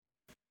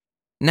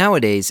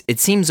Nowadays, it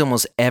seems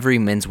almost every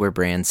menswear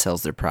brand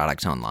sells their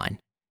products online.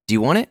 Do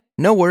you want it?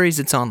 No worries,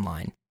 it's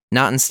online.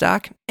 Not in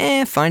stock?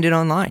 Find it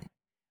online.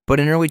 But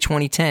in early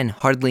 2010,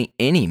 hardly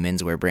any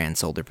menswear brand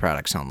sold their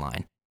products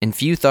online, and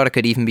few thought it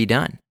could even be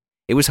done.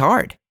 It was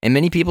hard, and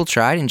many people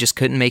tried and just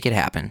couldn't make it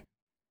happen.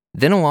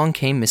 Then along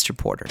came Mr.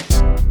 Porter.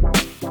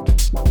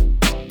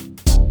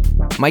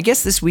 My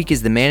guest this week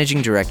is the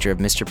managing director of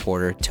Mr.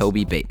 Porter,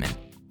 Toby Bateman.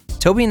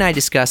 Toby and I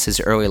discuss his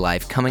early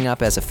life coming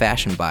up as a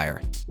fashion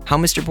buyer, how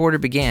Mr. Porter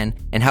began,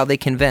 and how they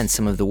convinced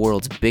some of the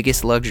world's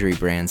biggest luxury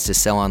brands to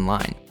sell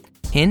online.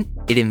 Hint,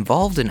 it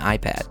involved an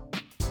iPad.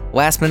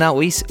 Last but not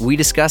least, we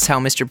discuss how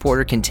Mr.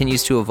 Porter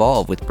continues to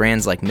evolve with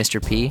brands like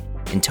Mr. P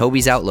and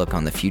Toby's outlook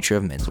on the future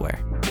of menswear.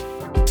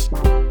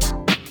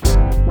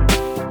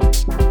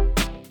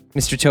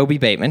 Mr. Toby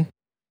Bateman,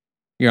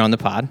 you're on the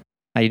pod.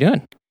 How you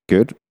doing?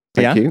 Good.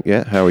 Thank you.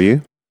 Yeah. How are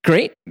you?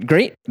 Great.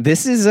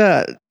 This is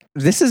a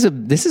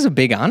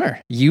big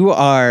honor.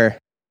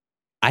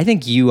 I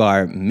think you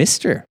are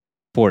Mr.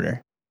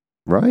 Porter.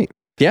 Right.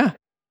 Yeah.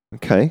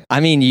 Okay. I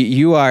mean,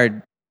 you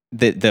are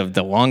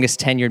the longest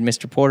tenured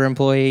Mr. Porter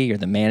employee. You're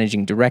the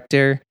managing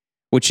director,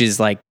 which is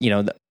like,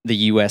 the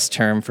U.S.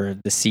 term for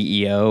the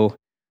CEO.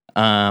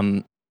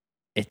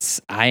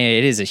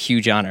 It is a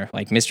huge honor.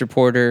 Like Mr.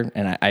 Porter,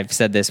 and I've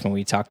said this when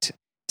we talked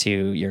to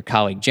your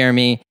colleague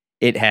Jeremy,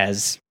 it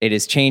has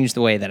changed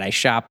the way that I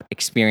shop,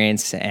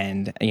 experience,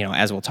 and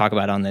as we'll talk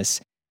about on this,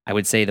 I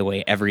would say the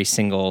way every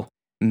single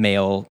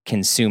male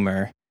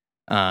consumer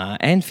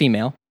and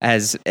female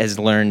has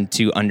learned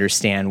to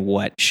understand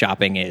what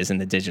shopping is in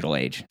the digital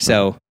age.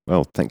 So,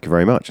 well, thank you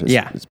very much. It's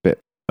a bit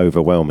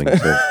overwhelming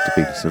to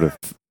be sort of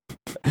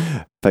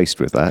faced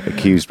with that,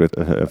 accused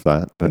of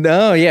that. But,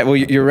 no, yeah. Well,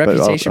 your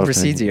reputation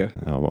precedes you.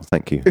 Oh well,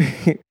 thank you.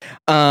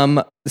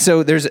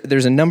 So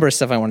there's a number of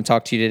stuff I want to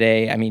talk to you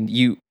today. I mean,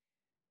 you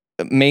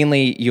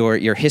mainly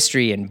your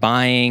history in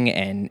buying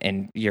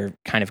and your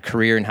kind of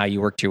career and how you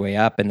worked your way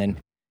up, and then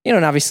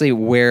and obviously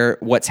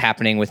what's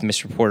happening with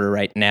Mr. Porter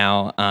right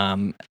now.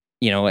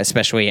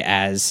 Especially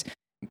as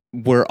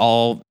we're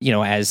all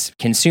as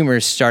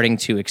consumers starting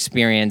to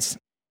experience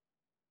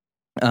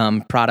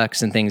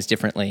products and things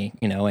differently,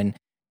 and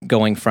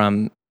going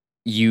from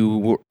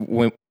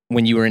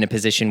when you were in a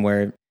position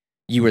where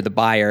you were the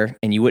buyer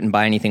and you wouldn't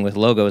buy anything with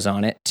logos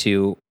on it,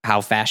 to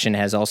how fashion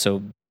has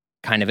also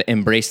kind of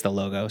embraced the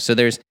logo. So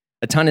there's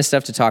a ton of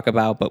stuff to talk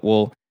about, but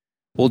we'll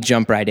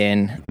jump right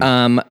in.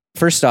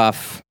 First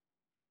off,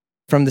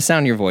 from the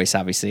sound of your voice,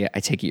 obviously, I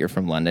take it you're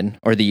from London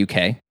or the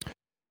UK.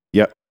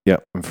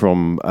 Yep. I'm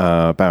from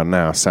about an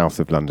hour south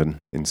of London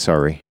in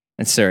Surrey.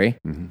 In Surrey.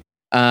 Mm-hmm.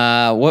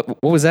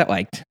 What was that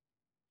like?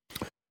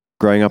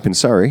 Growing up in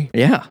Surrey?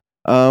 Yeah.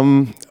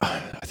 I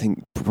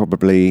think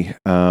probably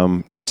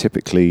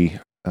typically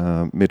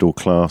middle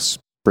class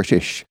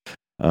British.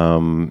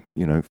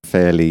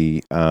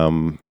 Fairly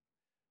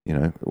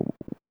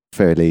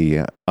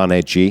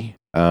unedgy,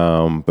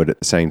 but at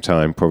the same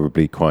time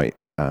probably quite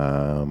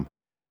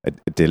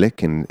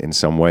idyllic in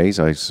some ways.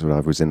 I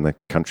was in the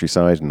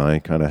countryside and I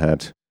kind of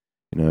had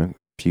a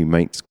few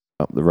mates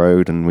up the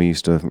road, and we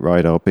used to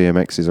ride our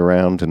BMXs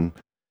around and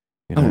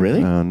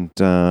really? And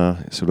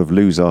sort of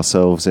lose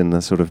ourselves in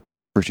the sort of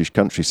British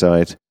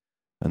countryside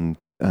and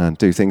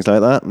do things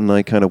like that. And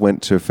I kind of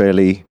went to a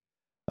fairly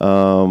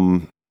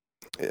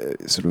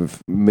sort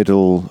of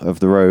middle of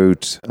the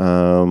road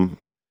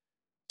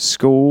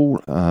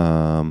school,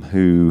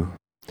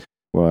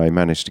 where I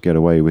managed to get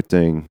away with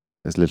doing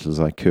as little as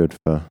I could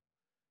for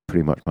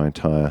pretty much my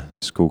entire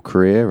school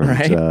career,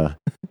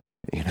 and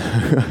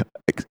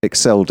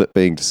excelled at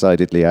being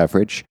decidedly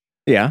average.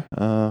 Yeah,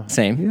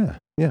 same.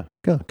 Yeah,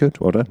 good.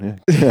 Well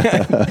done.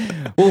 Yeah.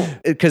 Well,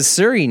 because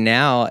Surrey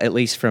now, at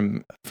least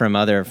from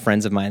other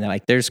friends of mine,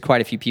 like there's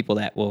quite a few people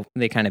that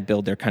they kind of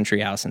build their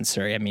country house in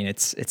Surrey. I mean,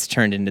 it's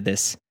turned into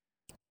this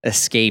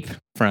escape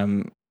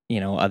from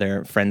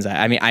other friends.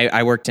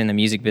 I worked in the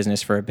music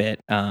business for a bit,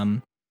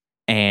 and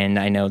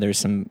I know there's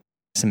some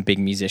big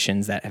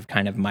musicians that have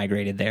kind of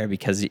migrated there,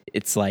 because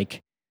it's like,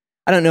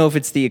 I don't know if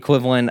it's the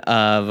equivalent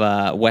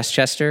of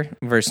Westchester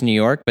versus New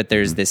York, but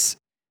there's this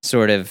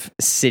sort of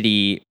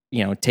city,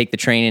 take the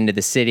train into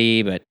the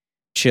city, but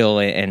chill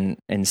in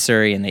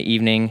Surrey in the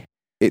evening.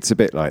 It's a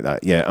bit like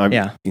that, yeah.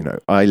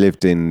 I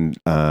lived in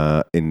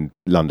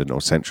London,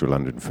 or central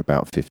London, for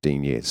about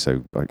 15 years.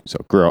 So I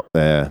sort of grew up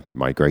there,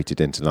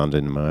 migrated into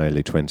London in my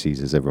early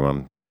 20s, as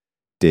everyone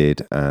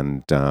did,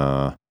 and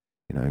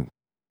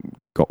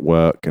got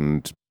work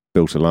and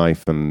built a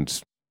life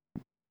and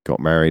got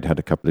married, had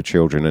a couple of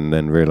children, and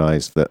then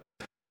realised that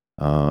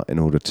in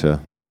order to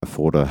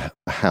afford a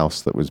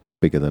house that was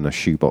bigger than a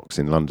shoebox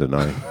in London,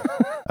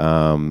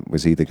 I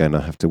was either going to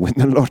have to win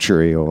the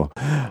lottery or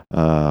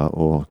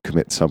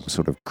commit some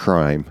sort of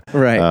crime.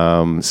 Right.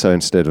 So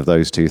instead of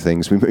those two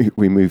things,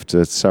 we moved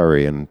to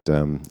Surrey, and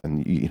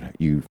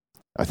you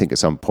I think at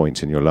some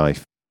point in your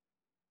life,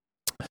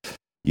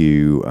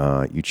 you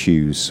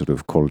choose sort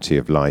of quality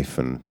of life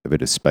and a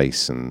bit of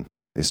space and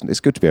it's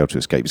good to be able to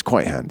escape. It's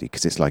quite handy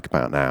because it's like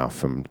about an hour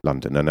from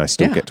London, and I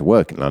still get to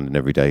work in London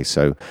every day.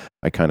 So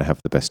I kind of have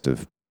the best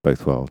of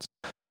both worlds.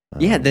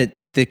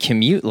 The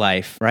commute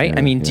life, right?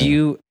 I mean, do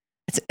you?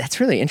 That's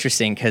really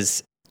interesting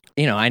because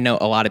I know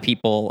a lot of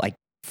people, like,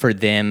 for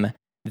them,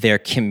 their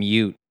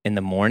commute in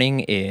the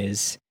morning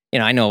is,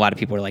 I know a lot of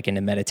people are like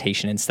into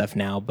meditation and stuff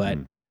now, but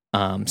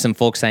some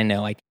folks I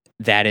know, like,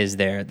 that is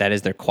their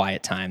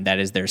quiet time. That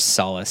is their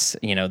solace,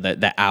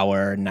 the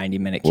hour,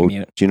 90-minute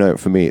commute. Do you know,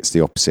 for me, it's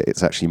the opposite.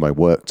 It's actually my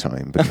work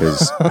time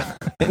because,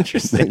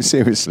 interesting.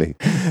 Seriously,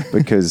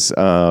 because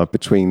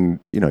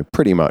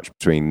pretty much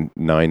between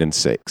 9 and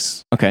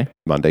 6, okay,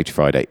 Monday to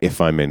Friday,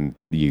 if I'm in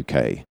the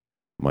UK,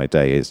 my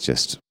day is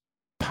just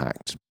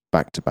packed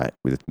back to back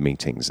with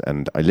meetings,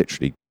 and I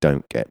literally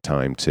don't get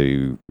time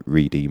to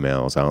read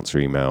emails, answer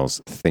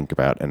emails, think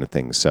about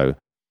anything. So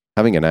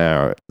having an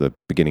hour at the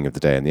beginning of the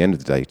day and the end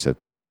of the day to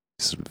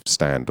sort of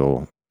stand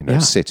or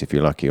sit, if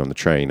you're lucky, on the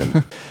train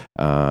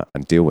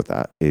and deal with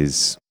that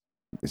is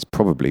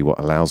probably what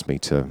allows me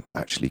to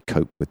actually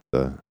cope with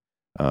the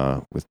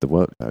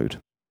workload.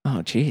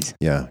 Oh, geez.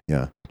 Yeah.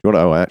 Do you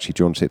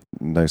want to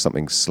know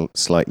something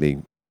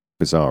slightly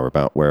bizarre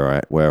about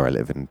where I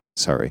live in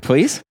Surrey?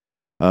 Please.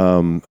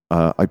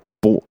 I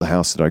bought the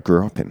house that I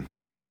grew up in.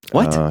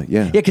 What?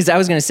 Yeah. Because I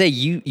was going to say,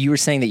 you were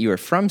saying that you were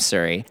from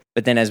Surrey,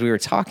 but then as we were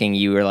talking,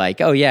 you were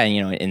like, oh yeah,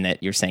 in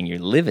that you're saying you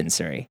live in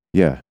Surrey.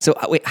 Yeah. So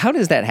wait, how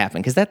does that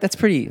happen? Because that's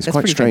pretty. It's that's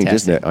quite pretty strange,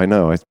 fantastic. isn't it? I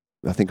know.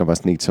 I think I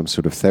must need some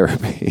sort of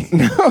therapy.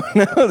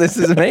 No, this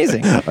is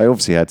amazing. I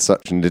obviously had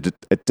such an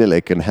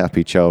idyllic and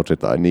happy childhood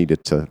that I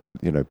needed to,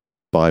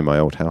 buy my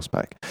old house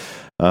back.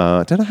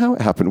 I don't know how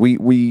it happened.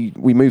 We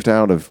moved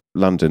out of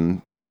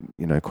London,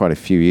 quite a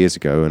few years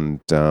ago,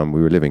 and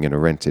we were living in a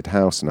rented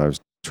house, and I was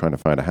trying to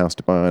find a house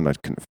to buy, and I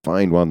couldn't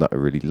find one that I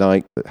really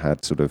liked that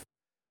had sort of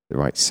the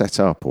right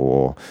setup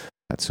or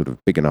had sort of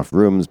big enough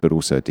rooms, but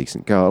also a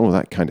decent garden, all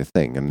that kind of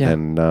thing. And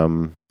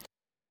then,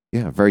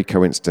 very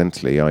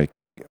coincidentally, a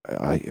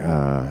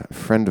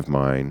friend of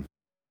mine,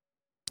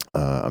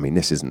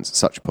 this isn't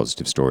such a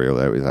positive story,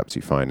 although it was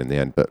absolutely fine in the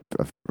end, but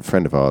a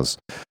friend of ours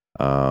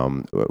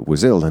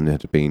was ill and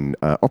had been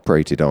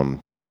operated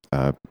on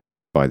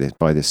by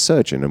this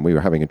surgeon, and we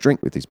were having a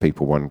drink with these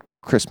people one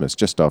Christmas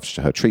just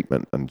after her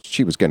treatment, and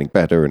she was getting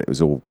better and it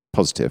was all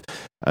positive,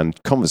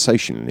 and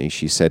conversationally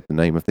she said the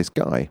name of this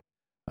guy,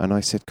 and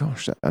I said,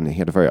 gosh, and he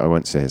had I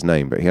won't say his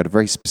name, but he had a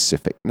very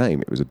specific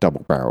name. It was a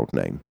double-barreled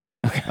name.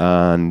 Okay.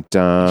 And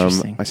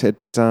I said,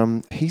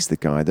 he's the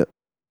guy that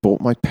bought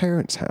my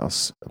parents'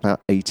 house about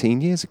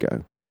 18 years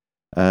ago.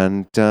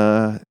 And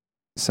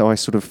so I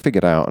sort of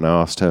figured out, and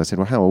I asked her, I said,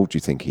 well, how old do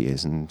you think he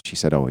is? And she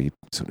said, oh, he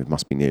sort of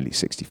must be nearly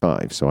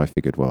 65. So I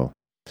figured, well,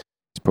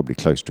 he's probably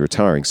close to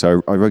retiring.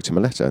 So I wrote him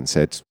a letter and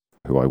said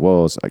who I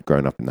was. I'd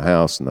grown up in the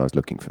house and I was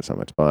looking for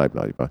somewhere to buy,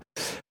 blah, blah,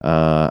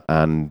 blah.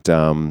 And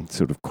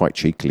sort of quite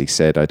cheekily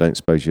said, I don't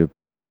suppose you've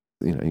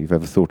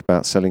ever thought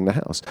about selling the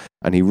house.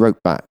 And he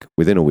wrote back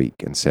within a week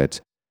and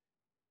said,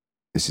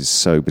 this is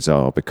so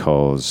bizarre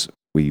because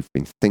we've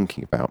been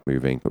thinking about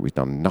moving, but we've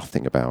done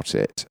nothing about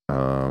it.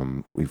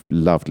 We've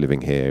loved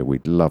living here.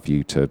 We'd love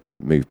you to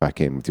move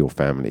back in with your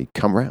family.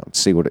 Come round,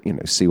 see what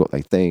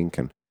they think.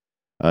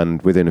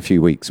 And within a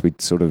few weeks,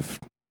 we'd sort of,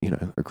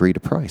 agreed a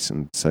price.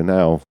 And so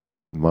now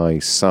my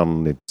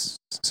son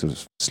sort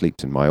of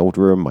sleeps in my old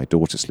room. My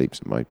daughter sleeps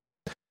in my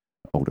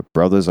older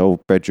brother's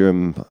old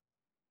bedroom.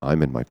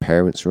 I'm in my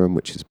parents' room,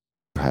 which is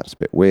perhaps a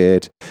bit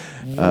weird.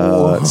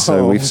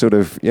 So we've sort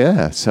of,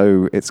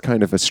 so it's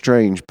kind of a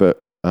strange but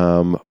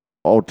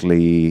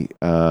oddly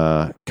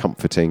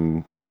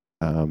comforting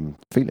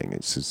feeling.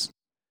 It's just,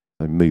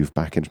 I moved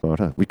back into my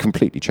house. We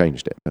completely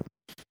changed it. But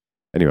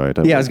anyway, I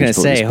don't know. I was going to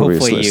say,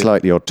 hopefully a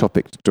slightly odd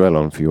topic to dwell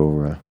on for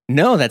your...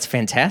 No, that's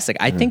fantastic.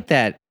 I think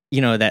that,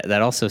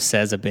 that also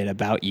says a bit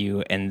about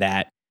you, and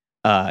that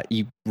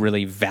you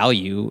really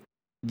value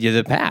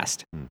the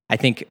past. I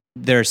think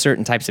there are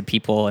certain types of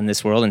people in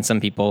this world, and some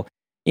people,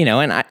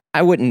 and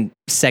I wouldn't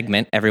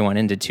segment everyone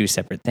into two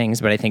separate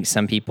things, but I think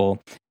some people,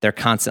 they're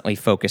constantly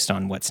focused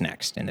on what's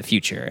next in the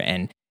future.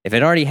 And if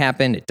it already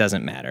happened, it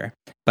doesn't matter.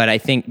 But I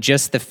think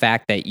just the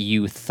fact that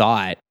you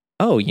thought,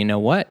 oh, you know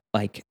what?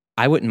 Like,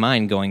 I wouldn't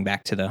mind going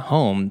back to the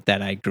home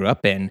that I grew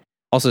up in,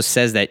 also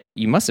says that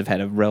you must have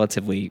had a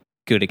relatively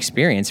good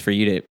experience for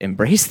you to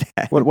embrace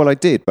that. Well, I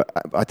did, but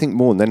I think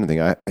more than anything,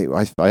 I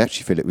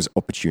actually feel it was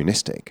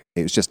opportunistic.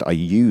 It was just I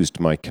used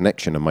my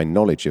connection and my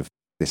knowledge of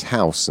this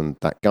house and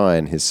that guy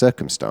and his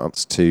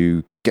circumstance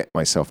to get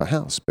myself a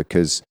house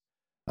because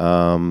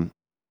I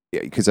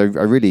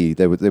really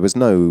there was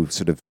no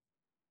sort of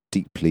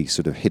deeply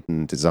sort of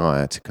hidden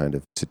desire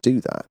to do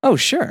that. Oh,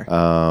 sure.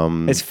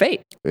 It's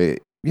fate.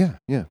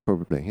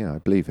 Probably. Yeah, I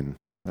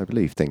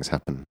believe things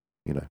happen,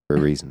 for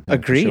a reason.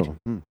 Agreed.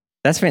 Sure.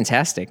 That's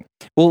fantastic.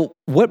 Well,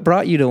 what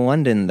brought you to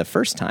London the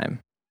first time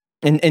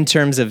in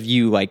terms of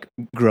you like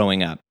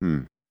growing up?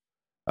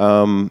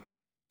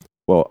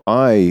 Well,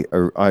 I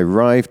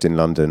arrived in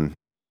London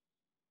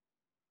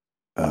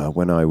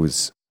when I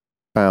was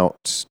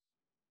about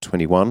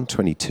 21,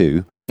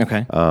 22.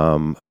 Okay.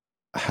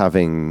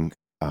 Having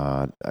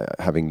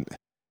having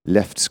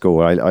left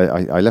school,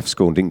 I left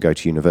school and didn't go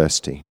to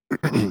university,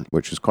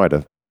 which was quite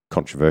a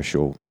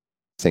controversial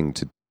thing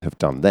to have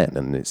done then,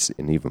 and it's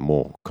an even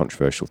more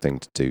controversial thing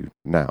to do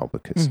now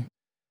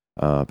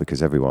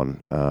because everyone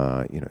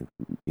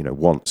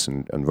wants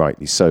and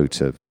rightly so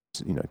to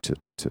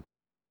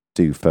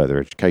do further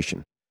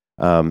education.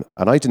 And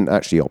I didn't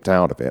actually opt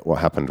out of it. What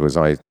happened was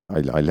I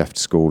left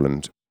school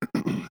and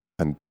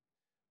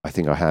I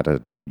think I had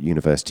a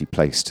university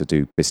place to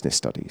do business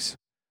studies.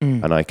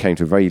 And I came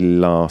to a very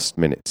last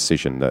minute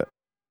decision that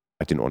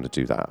I didn't want to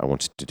do that. I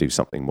wanted to do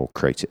something more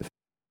creative.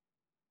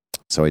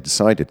 So I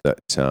decided that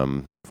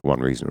for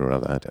one reason or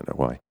another, I don't know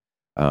why,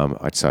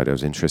 I decided I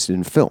was interested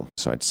in film.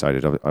 So I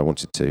decided I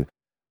wanted to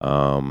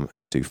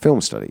do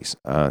film studies.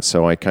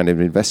 So I kind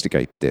of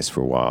investigated this for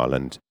a while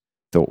and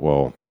thought,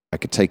 well, I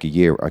can take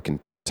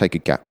a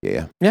gap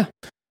year. Yeah,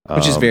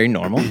 which is very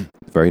normal.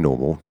 Very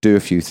normal. Do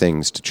a few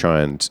things to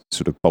try and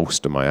sort of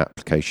bolster my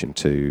application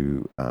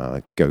to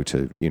go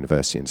to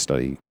university and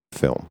study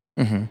film.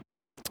 Mm-hmm.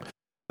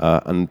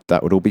 And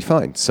that would all be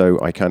fine. So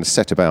I kind of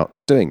set about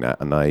doing that,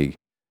 and I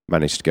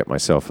managed to get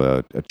myself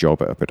a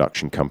job at a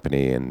production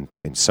company in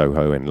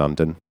Soho in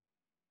London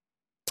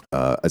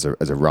as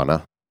a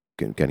runner,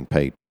 getting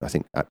paid, I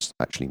think,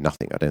 actually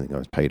nothing. I don't think I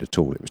was paid at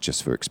all. It was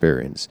just for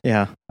experience.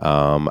 Yeah.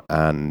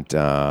 And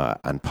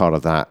part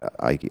of that,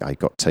 I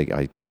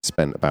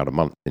spent about a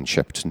month in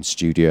Shepperton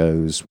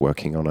Studios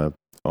working on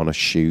a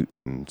shoot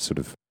and sort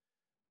of,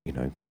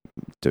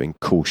 doing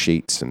call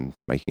sheets and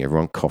making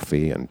everyone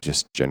coffee and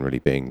just generally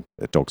being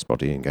a dog's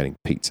body and getting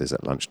pizzas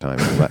at lunchtime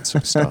and all that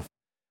sort of stuff.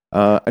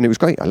 And it was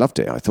great. I loved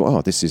it. I thought,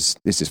 oh, this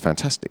is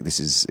fantastic. This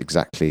is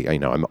exactly,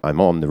 I'm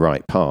on the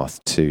right path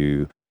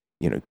to,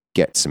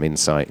 get some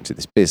insight into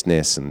this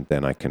business, and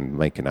then I can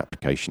make an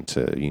application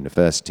to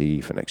university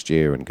for next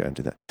year and go and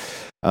do that.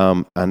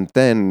 And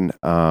then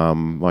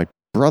my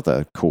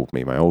brother called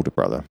me, my older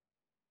brother,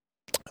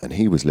 and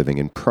he was living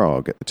in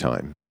Prague at the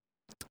time,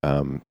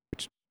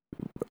 which,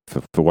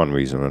 for one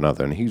reason or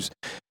another.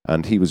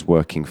 And he was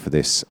working for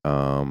this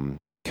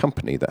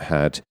company that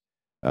had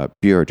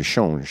bureau de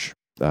change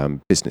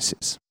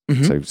businesses.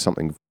 Mm-hmm. So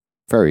something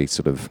very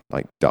sort of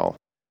like dull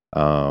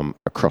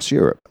across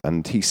Europe.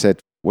 And he said,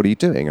 "What are you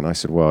doing?" And I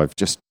said, "Well, I've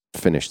just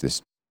finished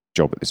this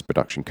job at this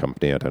production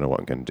company. I don't know what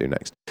I'm going to do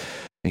next."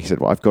 And he said,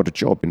 "Well, I've got a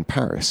job in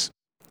Paris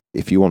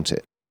if you want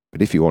it.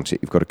 But if you want it,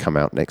 you've got to come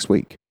out next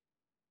week."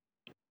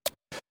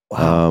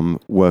 Wow.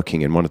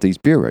 Working in one of these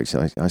bureaus.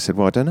 I said,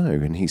 "Well, I don't know."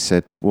 And he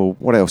said, "Well,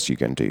 what else are you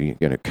going to do? You're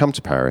going to come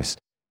to Paris,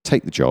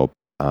 take the job.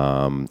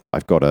 I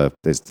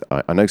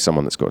know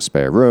someone that's got a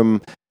spare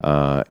room.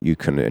 You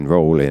can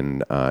enroll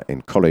in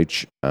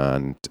college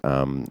and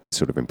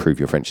sort of improve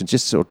your French and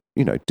just sort of,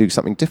 do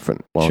something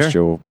different whilst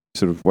you're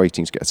sort of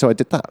waiting to get." So I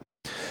did that.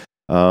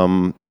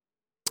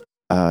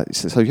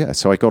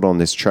 So I got on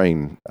this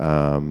train.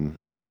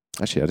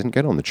 Actually, I didn't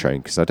get on the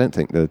train because I don't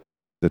think the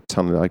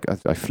tunnel.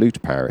 I flew to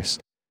Paris.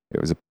 It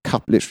was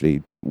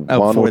literally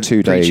 1 or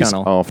 2 days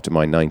after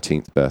my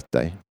 19th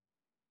birthday,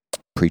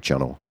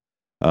 pre-channel.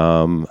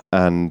 And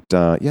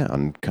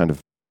kind of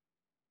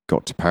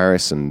got to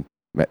Paris and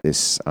met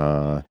this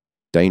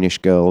Danish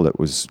girl that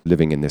was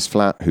living in this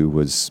flat, who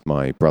was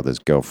my brother's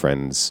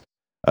girlfriend's,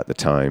 at the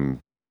time,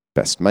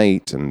 best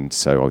mate. And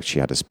so she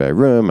had a spare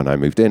room and I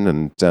moved in,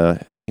 and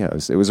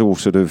it was all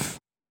sort of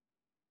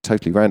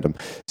totally random.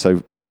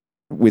 So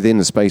within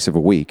the space of a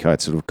week,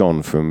 I'd sort of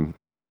gone from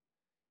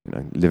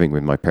living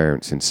with my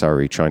parents in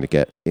Surrey, trying to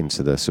get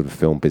into the sort of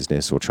film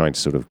business, or trying to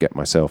sort of get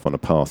myself on a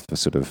path for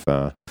sort of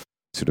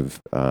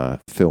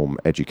film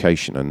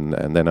education,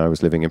 and then I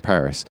was living in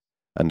Paris,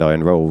 and I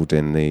enrolled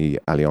in the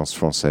Alliance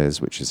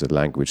Française, which is a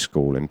language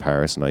school in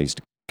Paris, and I used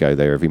to go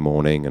there every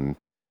morning and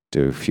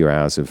do a few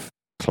hours of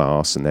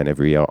class, and then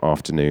every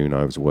afternoon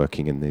I was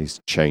working in these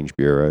change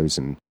bureaus,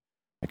 and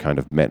I kind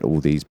of met all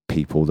these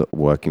people that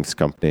were working for this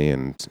company,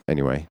 and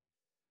anyway.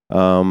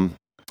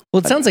 Well,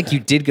 it sounds like you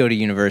did go to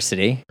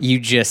university. You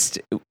just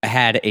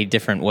had a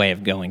different way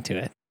of going to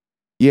it.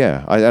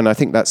 Yeah, I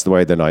think that's the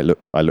way that I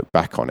look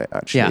back on it.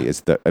 Actually,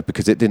 is that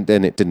because it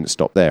didn't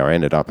stop there. I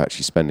ended up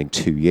actually spending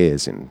 2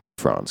 years in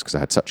France because I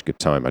had such a good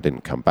time. I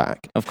didn't come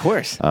back. Of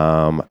course.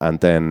 And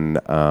then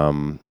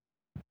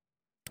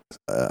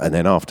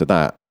after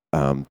that,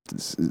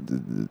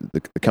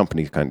 the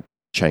company kind of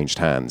changed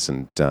hands,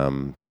 and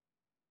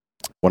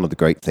one of the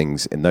great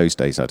things in those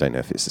days, I don't know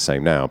if it's the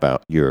same now,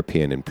 about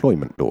European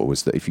employment law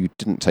was that if you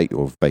didn't take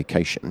your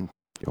vacation,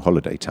 your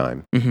holiday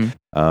time, mm-hmm.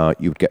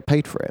 You would get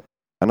paid for it.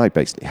 And I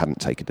basically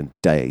hadn't taken a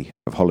day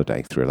of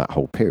holiday through that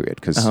whole period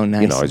because I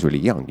was really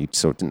young. You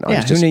sort of didn't.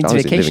 Yeah, who needs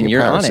vacation?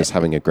 You're on it. Just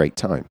having a great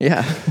time.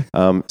 Yeah.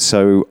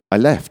 So I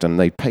left, and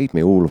they paid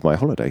me all of my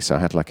holiday. So I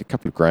had like a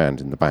couple of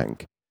grand in the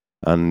bank,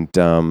 and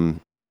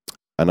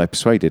I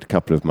persuaded a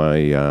couple of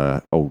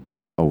my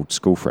old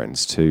school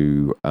friends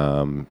to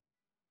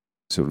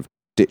sort of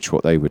ditch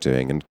what they were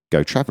doing and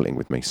go travelling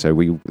with me. So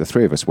the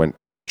three of us went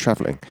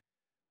travelling,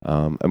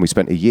 and we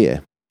spent a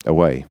year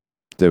away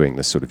doing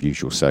the sort of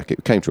usual circuit.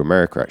 We came to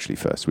America actually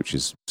first, which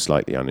is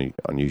slightly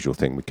unusual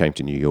thing. We came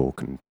to New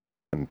York and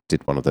and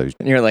did one of those.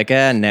 And you're like,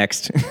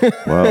 next.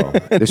 Well,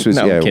 this was,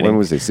 No, I'm kidding. when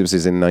was this? This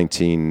was in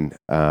 19,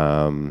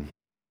 I'm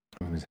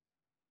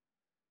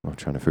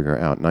trying to figure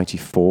it out,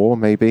 94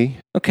 maybe?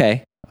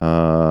 Okay.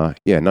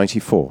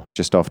 94,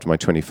 just after my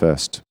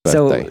 21st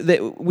birthday.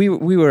 So we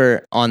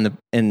were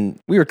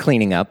we were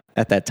cleaning up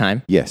at that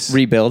time. Yes.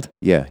 Rebuild.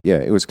 Yeah,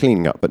 it was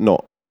cleaning up, but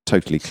not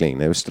totally clean.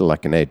 There was still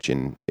like an edge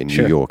in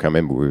Sure. New York. I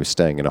remember we were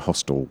staying in a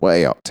hostel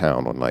way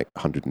uptown on like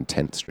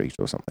 110th Street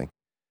or something.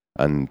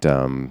 And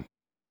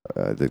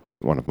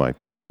one of my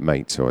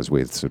mates who I was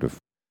with sort of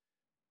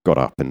got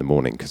up in the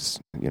morning because,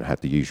 had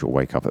the usual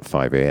wake up at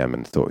 5 a.m.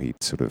 and thought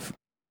he'd sort of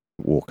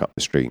walk up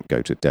the street and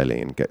go to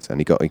Delhi and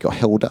he got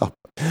held up.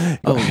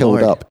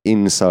 Lord. Up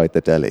inside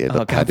the deli and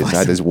God bless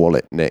had his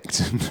wallet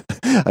nicked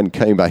and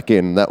came back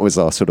in. That was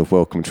our sort of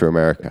welcome to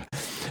America.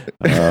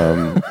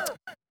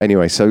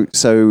 Anyway, so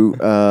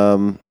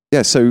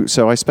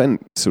I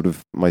spent sort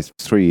of my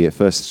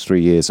first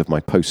 3 years of my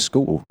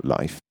post-school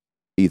life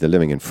either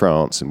living in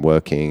France and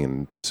working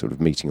and sort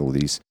of meeting all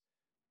these,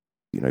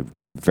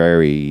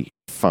 very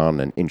fun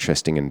and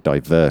interesting and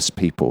diverse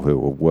people who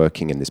were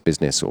working in this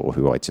business or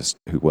who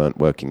weren't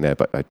working there,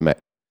 but I'd met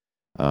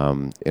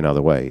in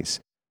other ways.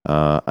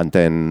 And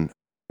then,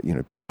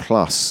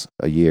 plus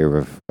a year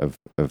of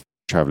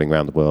traveling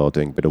around the world,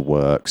 doing a bit of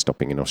work,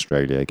 stopping in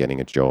Australia, getting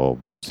a job,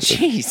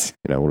 Jeez.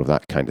 all of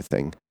that kind of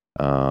thing.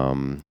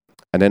 And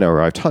then I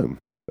arrived home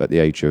at the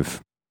age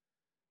of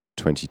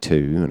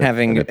 22 and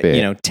Having, a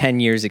bit. 10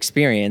 years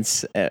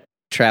experience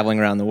traveling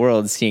around the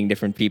world, seeing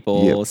different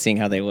people, seeing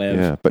how they live.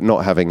 Yeah, but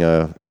not having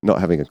a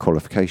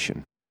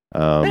qualification.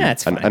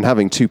 That's fine. And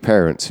having two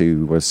parents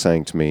who were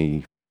saying to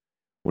me,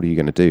 what are you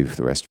going to do for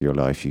the rest of your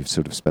life? You've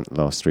sort of spent the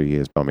last 3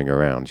 years bumming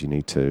around. You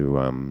need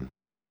to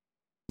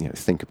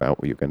think about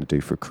what you're going to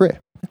do for a career.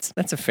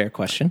 That's a fair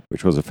question.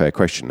 Which was a fair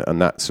question. And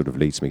that sort of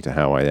leads me to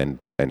how I then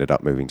ended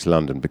up moving to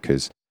London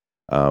because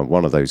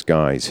one of those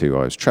guys who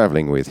I was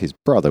traveling with, his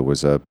brother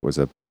was a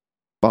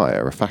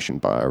buyer, a fashion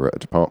buyer at a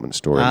department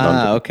store in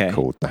London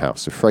called the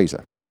House of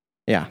Fraser.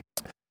 Yeah.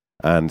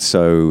 And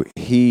so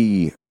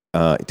he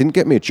didn't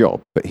get me a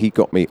job, but he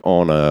got me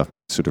on a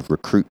sort of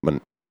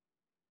recruitment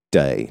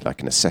day,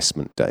 like an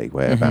assessment day,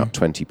 where about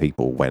 20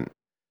 people went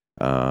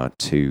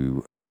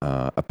to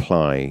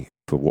apply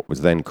for what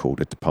was then called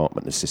a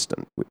department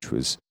assistant, which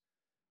was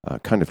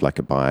kind of like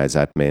a buyer's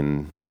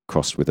admin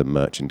crossed with a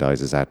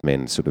merchandiser's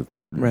admin, sort of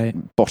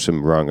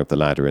bottom rung of the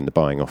ladder in the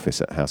buying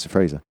office at House of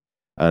Fraser.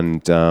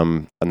 And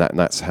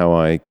that's how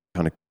I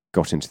kind of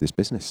got into this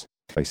business,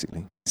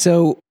 basically.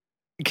 So,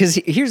 because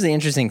here's the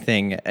interesting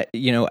thing,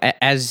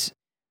 as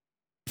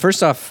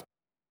first off,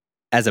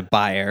 as a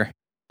buyer,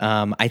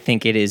 I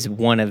think it is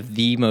one of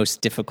the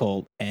most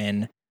difficult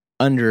and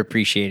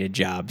underappreciated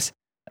jobs,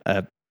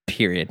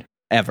 period,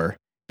 ever.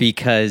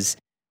 Because,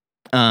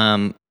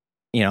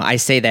 I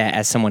say that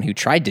as someone who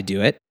tried to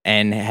do it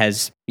and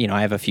has,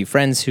 I have a few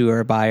friends who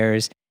are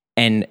buyers,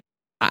 and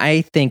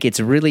I think it's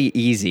really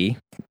easy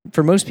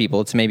for most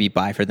people to maybe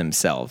buy for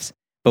themselves.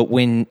 But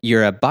when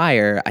you're a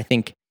buyer, I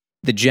think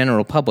the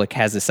general public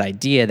has this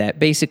idea that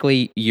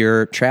basically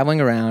you're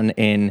traveling around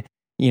in,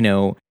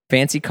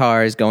 fancy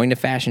cars, going to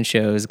fashion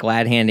shows,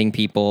 glad handing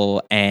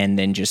people, and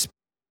then just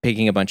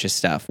picking a bunch of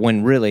stuff.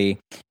 When really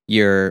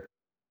you're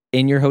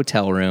in your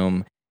hotel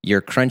room,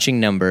 you're crunching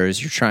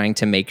numbers, you're trying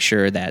to make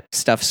sure that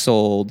stuff's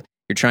sold,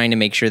 you're trying to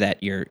make sure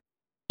that your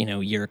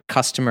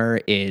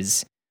customer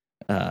is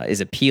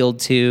appealed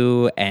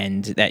to,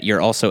 and that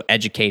you're also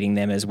educating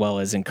them as well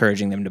as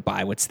encouraging them to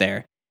buy what's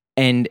there.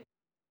 And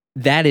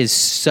that is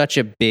such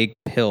a big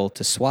pill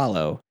to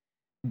swallow.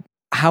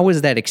 How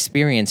was that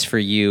experience for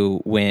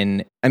you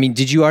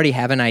did you already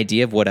have an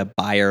idea of what a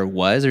buyer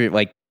was, or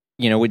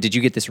did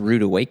you get this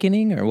rude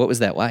awakening, or what was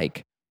that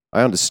like?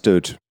 I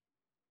understood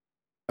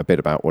a bit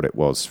about what it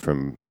was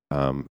from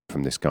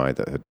this guy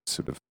that had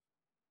sort of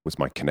was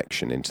my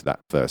connection into that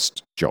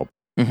first job.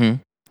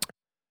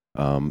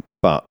 Mm-hmm.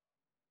 But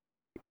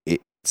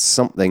it's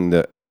something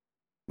that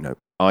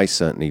I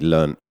certainly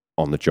learned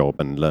on the job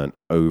and learned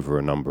over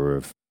a number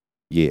of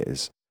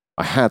years.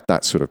 I had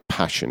that sort of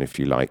passion, if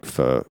you like,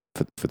 for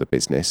the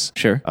business.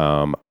 Sure.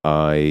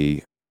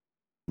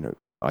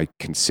 I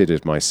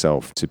considered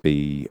myself to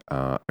be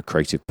a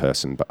creative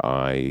person, but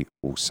I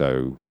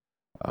also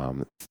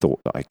thought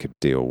that I could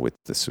deal with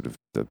the sort of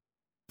the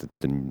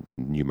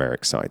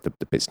numeric side, the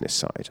business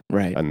side.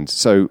 Right. And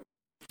so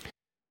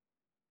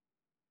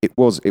it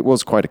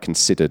was quite a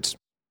considered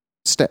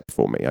step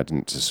for me. I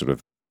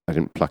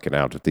didn't pluck it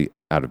out of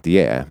the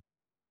air.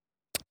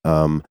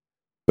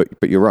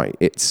 But you're right.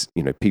 It's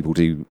people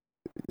do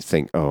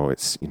think, oh,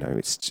 it's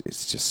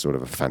just sort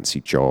of a fancy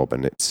job,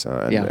 and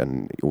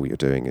and all you're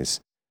doing is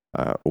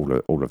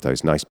all of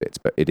those nice bits.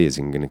 But it is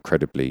an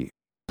incredibly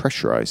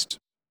pressurized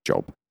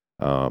job,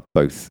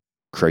 both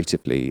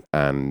creatively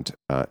and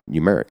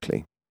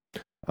numerically,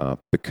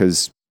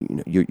 because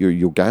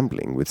you're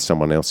gambling with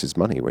someone else's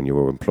money when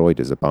you're employed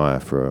as a buyer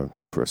for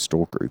a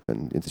store group,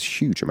 and it's a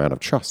huge amount of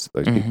trust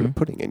that those people are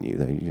putting in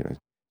you.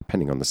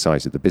 Depending on the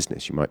size of the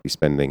business, you might be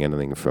spending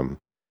anything from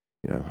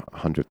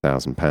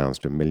 £100,000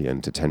 to £1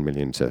 million to 10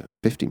 million to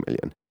 50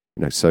 million.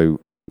 So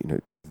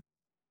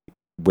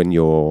when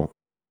you're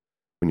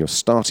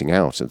starting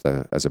out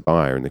as a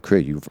buyer in the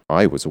career,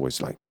 I was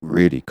always like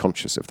really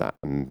conscious of that,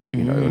 and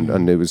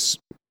and it was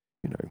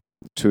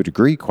to a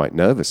degree quite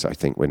nervous. I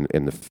think when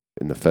in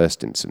the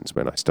first instance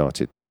when I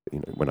started,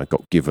 when I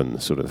got given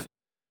sort of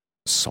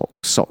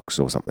socks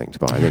or something to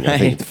buy. I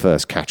think the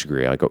first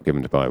category I got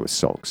given to buy was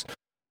socks.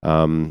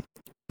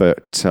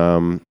 But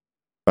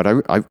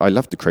I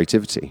loved the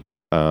creativity.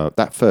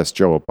 That first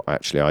job,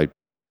 actually, I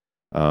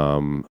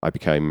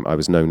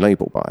was known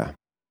label buyer.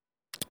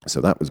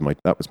 So that was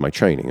my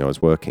training. I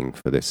was working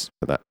for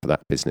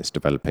that business,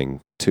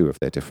 developing 2 of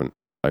their different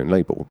own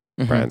label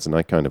brands, and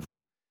I kind of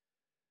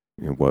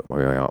worked my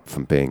way up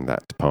from being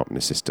that department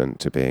assistant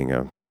to being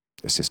a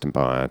assistant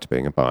buyer to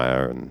being a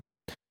buyer,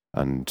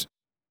 and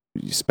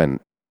I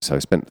spent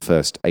the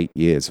first 8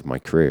 years of my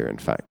career, in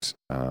fact,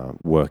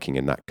 working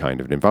in that kind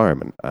of an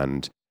environment,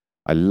 and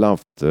I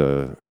loved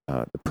the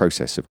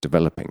process of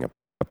developing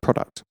a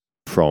product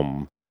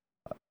from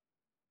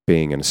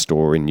being in a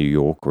store in New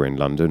York or in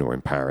London or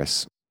in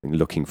Paris, and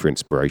looking for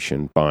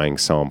inspiration, buying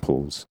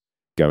samples,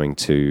 going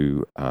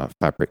to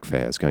fabric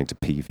fairs, going to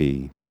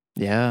PV,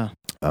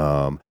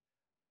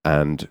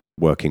 and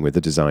working with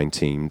the design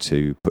team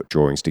to put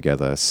drawings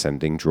together,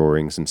 sending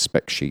drawings and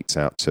spec sheets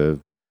out to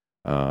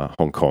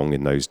Hong Kong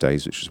in those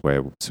days, which is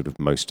where sort of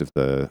most of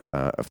the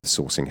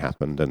sourcing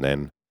happened, and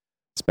then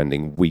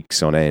spending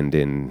weeks on end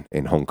in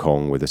Hong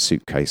Kong with a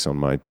suitcase on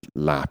my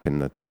lap in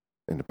the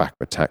back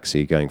of a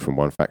taxi, going from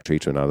one factory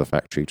to another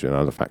factory to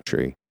another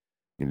factory,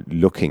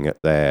 looking at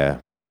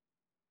their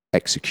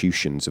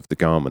executions of the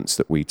garments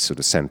that we'd sort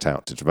of sent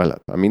out to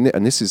develop. I mean,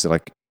 and this is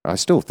like, I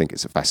still think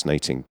it's a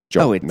fascinating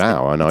job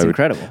now, and it's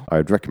incredible. I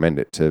would recommend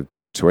it to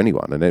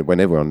anyone. And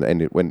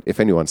if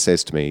anyone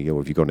says to me,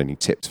 have you got any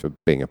tips for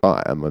being a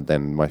buyer?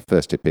 Then my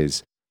first tip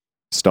is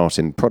start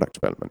in product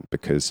development,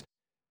 because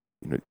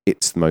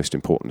it's the most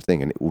important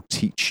thing, and it will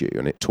teach you.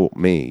 And it taught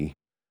me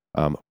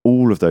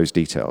all of those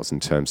details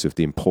in terms of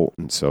the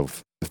importance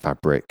of the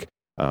fabric,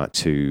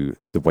 to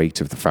the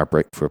weight of the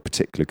fabric for a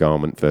particular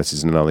garment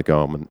versus another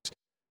garment.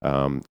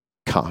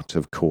 Cut,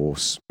 of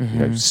course,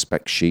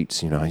 spec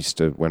sheets. I used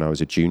to, when I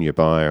was a junior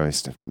buyer, I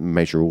used to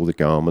measure all the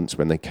garments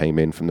when they came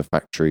in from the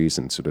factories,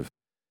 and sort of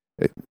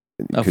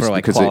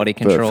for quality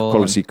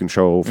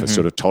control, for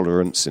sort of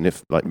tolerance, and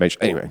if like measure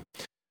anyway.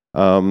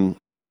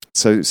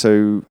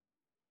 So,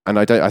 and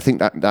I think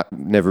that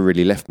never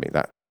really left me.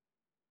 That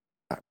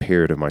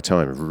period of my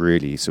time of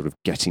really sort of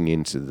getting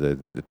into the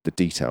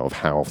detail of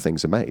how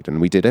things are made, and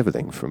we did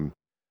everything from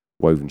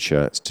woven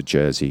shirts to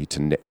jersey to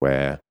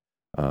knitwear.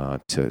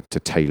 To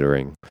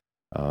tailoring,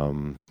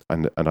 and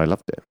I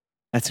loved it.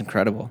 That's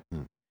incredible.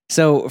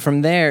 So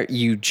from there,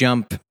 you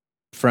jump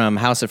from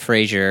House of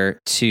Fraser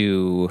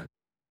to,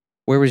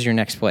 where was your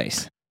next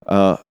place?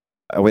 I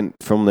went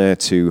from there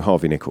to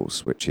Harvey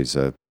Nichols, which is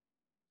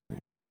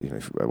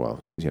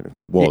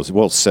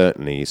was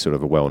certainly sort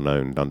of a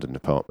well-known London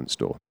department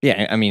store.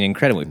 Yeah, I mean,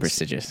 incredibly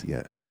prestigious.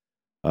 Yeah,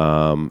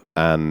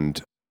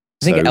 and.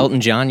 I think Elton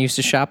John used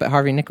to shop at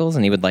Harvey Nichols,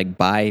 and he would like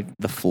buy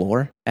the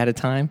floor at a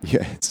time.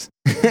 Yeah,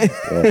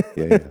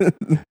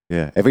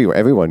 yeah.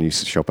 Everyone used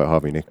to shop at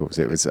Harvey Nichols.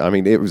 It was in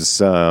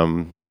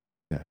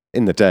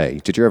the day.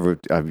 Did you ever?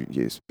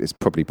 It's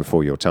probably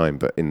before your time,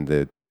 but in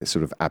the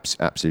sort of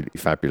absolutely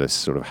fabulous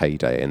sort of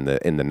heyday in the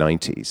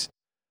 90s.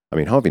 I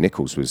mean, Harvey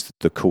Nichols was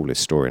the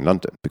coolest store in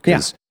London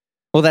because. Yeah.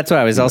 Well, that's what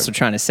I was also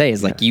trying to say.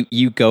 Is like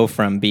you go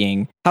from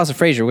being House of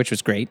Fraser, which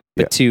was great,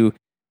 but to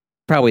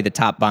probably the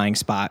top buying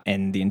spot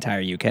in the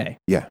entire UK.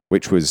 Yeah,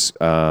 which was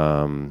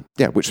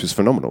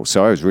phenomenal.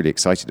 So I was really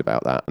excited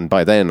about that. And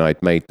by then I'd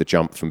made the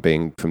jump from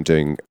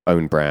doing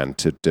own brand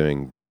to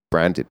doing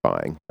branded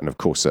buying. And of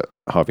course at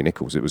Harvey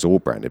Nichols it was all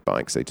branded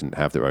buying because they didn't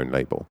have their own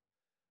label.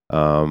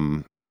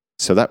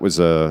 So that was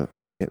a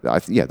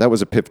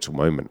pivotal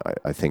moment,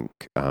 I think,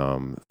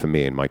 for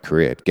me in my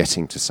career,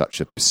 getting to such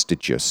a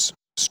prestigious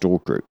store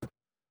group.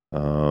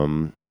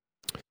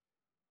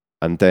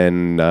 And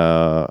then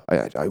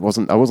I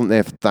wasn't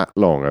there for that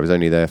long. I was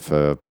only there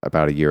for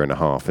about a year and a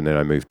half, and then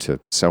I moved to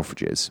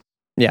Selfridges.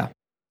 Yeah.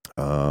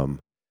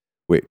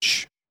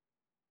 Which,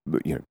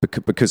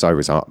 because I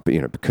was asked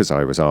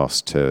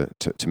to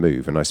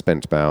move, and I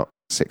spent about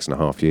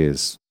 6.5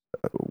 years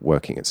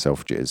working at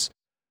Selfridges.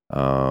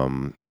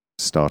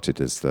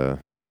 Started as the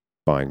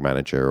buying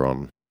manager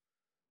on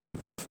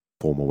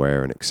formal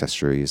wear and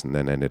accessories, and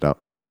then ended up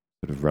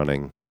sort of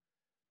running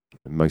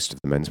most of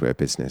the menswear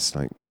business,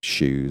 like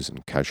shoes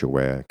and casual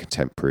wear,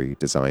 contemporary,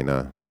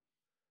 designer,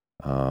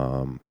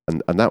 and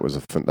that was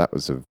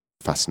a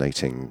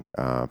fascinating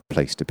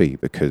place to be,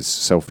 because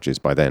Selfridges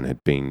by then had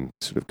been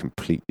sort of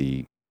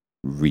completely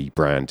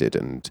rebranded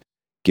and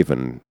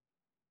given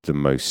the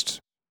most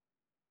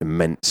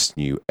immense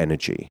new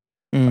energy.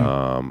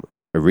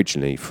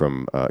 Originally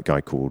from a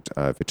guy called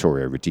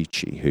Vittorio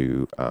Radici,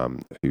 who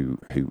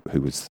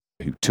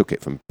took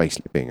it from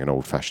basically being an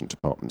old-fashioned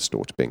department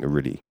store to being a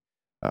really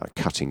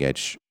cutting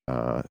edge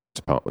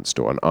department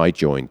store, and I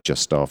joined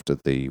just after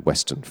the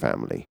Weston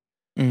family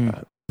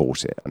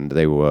bought it, and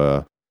they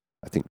were,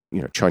 I think,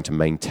 trying to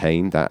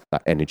maintain that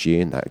energy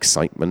and that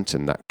excitement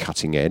and that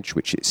cutting edge,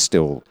 which it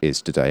still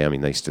is today. I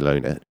mean, they still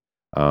own it,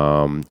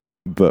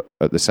 but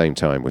at the same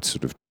time, we're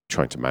sort of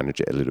trying to manage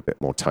it a little bit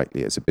more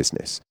tightly as a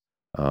business.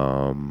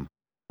 So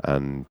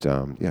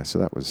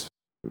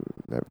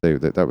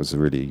that was a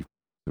really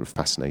sort of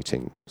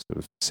fascinating sort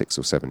of 6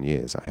 or 7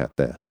 years I had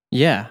there.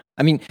 Yeah.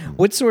 I mean,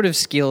 what sort of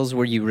skills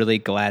were you really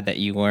glad that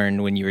you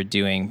learned when you were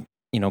doing,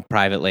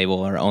 private label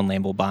or own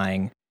label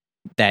buying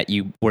that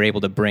you were able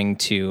to bring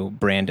to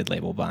branded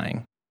label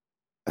buying?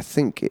 I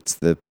think it's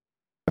the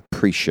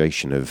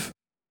appreciation of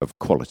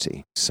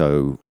quality.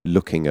 So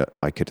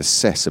I could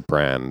assess a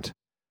brand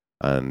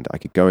and I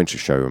could go into a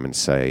showroom and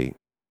say,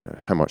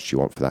 how much do you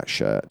want for that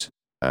shirt?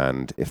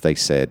 And if they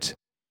said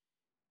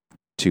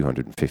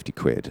 250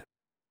 quid,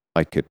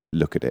 I could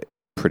look at it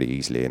pretty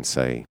easily and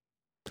say,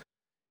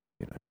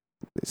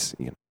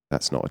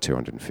 that's not a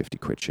 250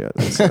 quid shirt,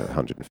 that's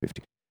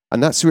 150.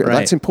 And that's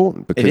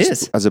important,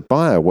 because as a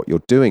buyer, what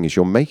you're doing is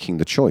you're making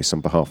the choice on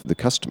behalf of the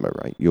customer,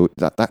 right?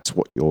 That's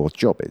what your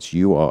job is.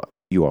 You are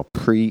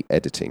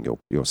pre-editing.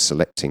 You're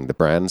selecting the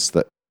brands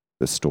that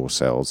the store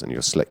sells, and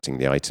you're selecting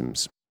the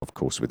items, of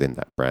course, within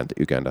that brand that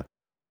you're going to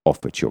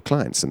offer to your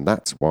clients. And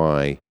that's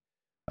why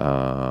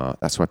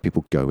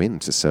people go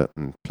into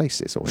certain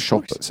places or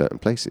shop at certain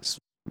places.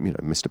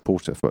 Mr.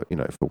 Porter for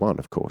one,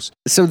 of course.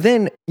 So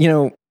then,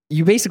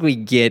 you basically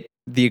get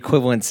the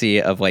equivalency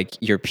of like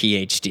your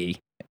PhD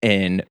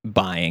in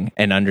buying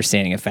and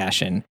understanding of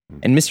fashion.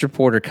 And Mr.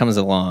 Porter comes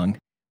along.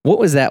 What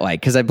was that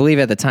like? Because I believe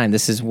at the time,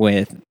 this is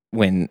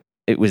when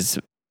it was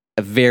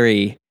a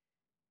very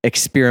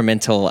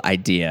experimental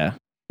idea.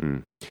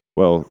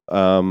 Well,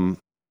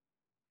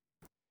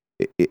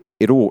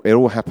 it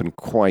all happened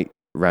quite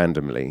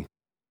randomly.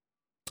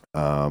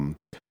 I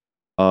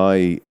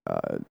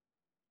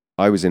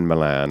was in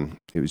Milan.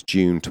 It was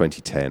June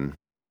 2010.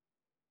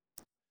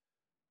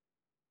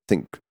 I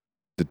think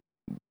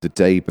the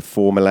day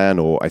before Milan,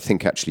 or I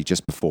think actually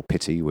just before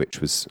Pitti, which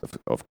was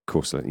of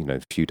course a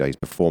few days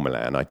before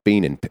Milan. I'd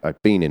been in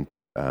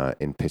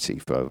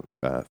Pitti for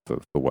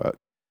work,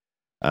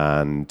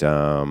 and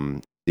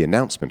the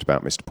announcement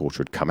about Mr.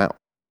 Porter had come out.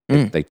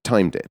 They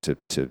timed it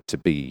to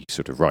be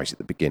sort of right at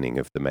the beginning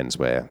of the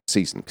menswear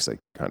season, because they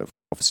kind of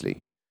obviously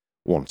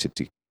wanted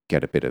to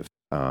get a bit of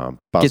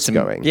buzz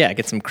going. Yeah,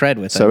 get some cred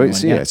with it. So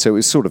so it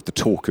was sort of the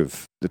talk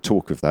of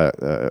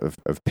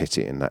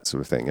Pitti and that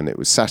sort of thing. And it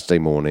was Saturday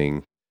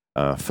morning,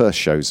 first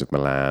shows of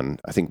Milan.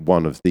 I think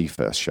one of the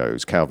first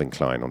shows, Calvin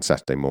Klein, on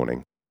Saturday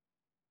morning.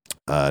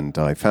 And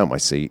I found my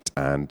seat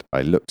and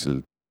I looked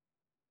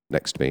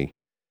next to me,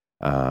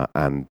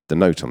 and the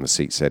note on the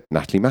seat said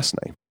Natalie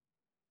Massenet.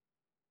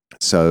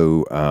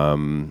 So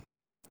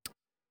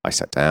I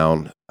sat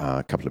down.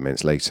 A couple of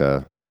minutes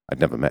later, I'd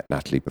never met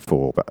Natalie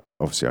before, but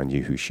obviously I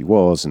knew who she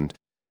was. And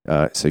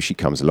so she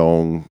comes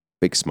along,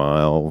 big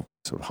smile,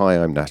 sort of, hi,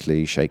 I'm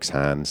Natalie, shakes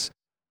hands.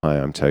 Hi,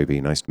 I'm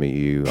Toby, nice to meet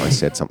you. I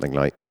said something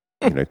like,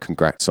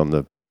 congrats on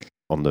the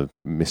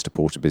Mr.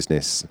 Porter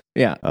business.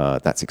 Yeah.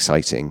 That's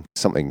exciting.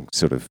 Something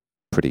sort of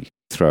pretty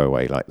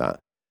throwaway like that.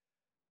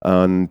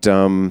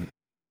 And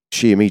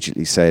she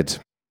immediately said,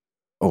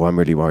 oh, I'm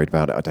really worried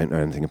about it. I don't know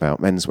anything about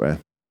menswear.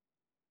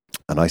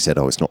 And I said,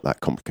 oh, it's not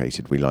that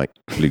complicated. We like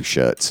blue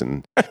shirts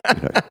and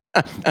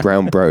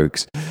brown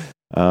brogues.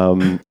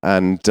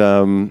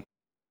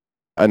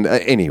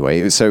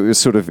 Anyway, so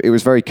it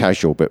was very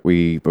casual, but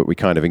we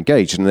kind of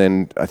engaged. And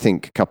then I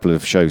think a couple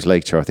of shows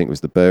later, I think it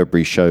was the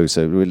Burberry show.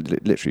 So we were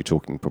literally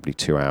talking probably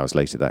 2 hours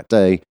later that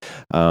day.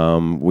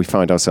 We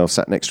find ourselves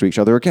sat next to each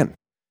other again.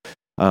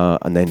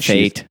 And then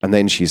she's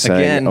saying,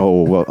 again.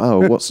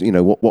 What's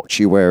what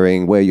you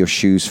wearing? Where are your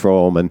shoes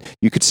from? And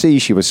you could see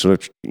she was sort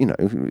of,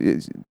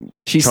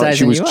 she's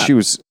sizing you up. She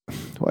was,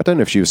 well, I don't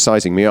know if she was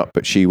sizing me up,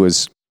 but she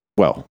was,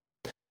 well,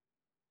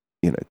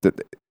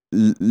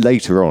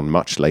 later on,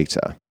 much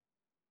later,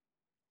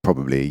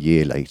 probably a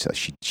year later,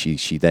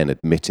 she then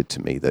admitted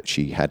to me that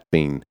she had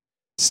been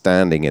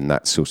standing in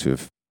that sort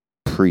of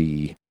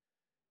before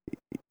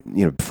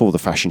the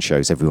fashion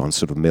shows, everyone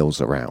sort of mills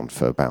around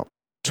for about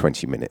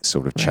 20 minutes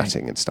sort of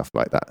chatting and stuff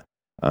like that.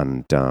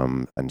 And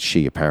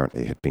she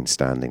apparently had been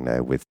standing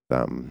there with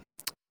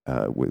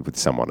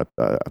someone,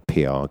 a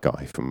PR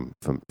guy from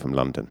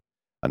London,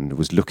 and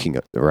was looking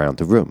around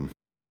the room,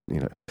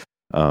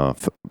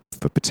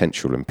 for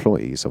potential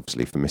employees,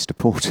 obviously for Mr.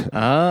 Porter.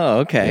 Oh,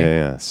 okay.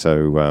 Yeah.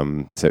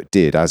 So it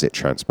did, as it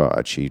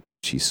transpired, she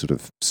sort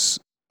of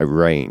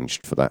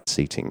arranged for that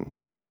seating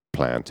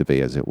plan to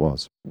be as it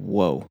was.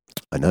 Whoa.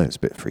 I know, it's a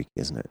bit freaky,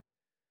 isn't it?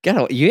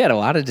 You had a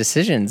lot of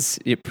decisions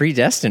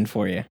predestined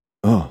for you.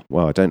 Oh,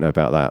 well, I don't know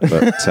about that,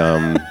 but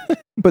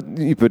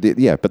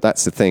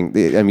that's the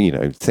thing. I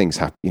mean, things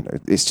happen.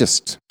 It's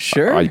just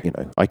sure.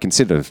 I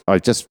consider I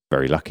just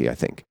very lucky, I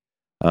think.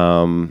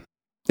 So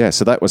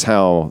that was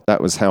how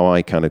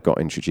I kind of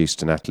got introduced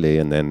to Natalie,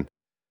 and then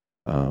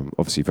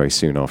obviously very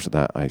soon after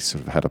that, I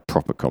sort of had a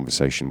proper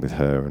conversation with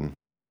her,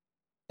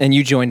 And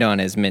you joined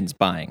on as men's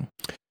buying.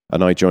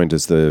 And I joined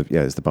as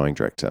the buying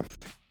director.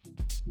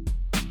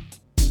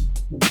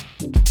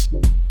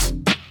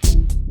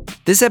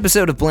 This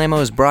episode of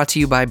Blammo is brought to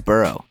you by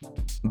Burrow.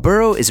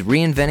 Burrow is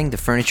reinventing the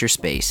furniture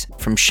space,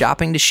 from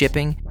shopping to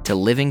shipping to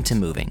living to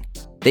moving.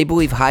 They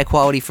believe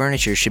high-quality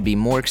furniture should be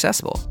more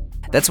accessible.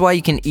 That's why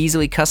you can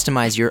easily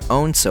customize your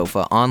own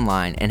sofa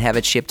online and have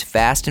it shipped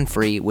fast and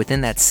free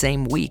within that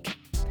same week.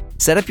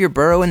 Set up your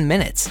Burrow in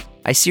minutes.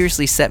 I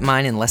seriously set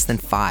mine in less than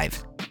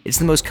 5. It's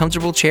the most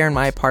comfortable chair in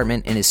my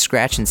apartment and is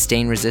scratch and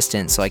stain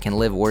resistant, so I can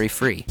live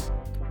worry-free.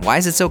 Why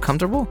is it so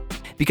comfortable?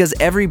 Because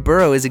every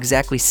Burrow is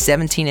exactly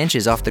 17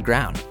 inches off the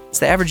ground. It's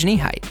the average knee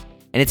height.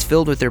 And it's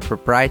filled with their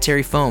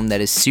proprietary foam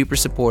that is super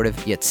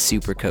supportive yet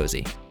super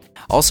cozy.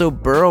 Also,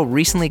 Burrow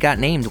recently got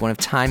named one of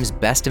Time's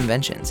best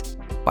inventions.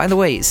 By the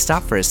way,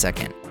 stop for a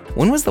second.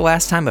 When was the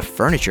last time a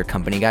furniture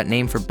company got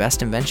named for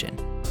best invention?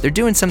 They're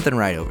doing something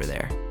right over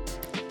there.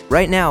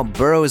 Right now,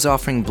 Burrow is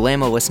offering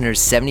Blammo listeners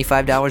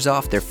 $75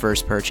 off their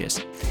first purchase.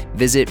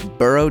 Visit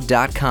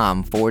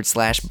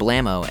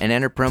burrow.com/Blammo and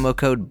enter promo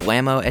code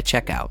Blammo at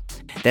checkout.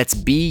 That's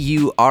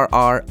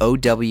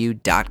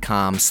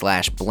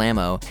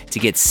BURROW.com/Blammo to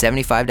get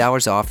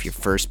 $75 off your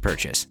first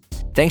purchase.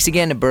 Thanks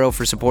again to Burrow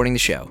for supporting the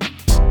show.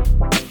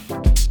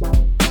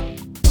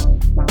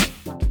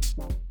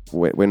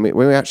 When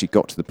we actually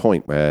got to the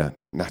point where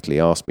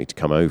Natalie asked me to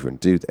come over and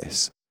do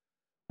this,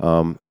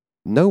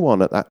 no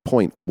one at that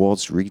point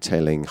was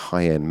retailing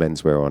high-end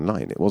menswear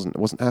online. It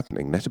wasn't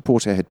happening.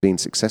 Net-a-Porter had been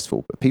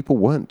successful, but people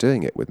weren't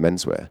doing it with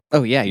menswear.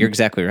 Oh yeah, you're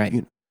exactly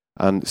right.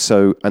 And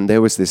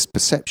there was this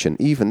perception,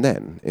 even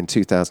then in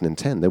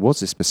 2010, there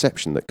was this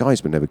perception that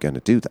guys were never going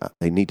to do that.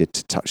 They needed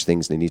to touch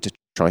things, they needed to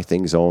try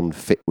things on.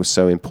 Fit was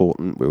so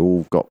important. We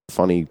all got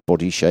funny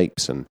body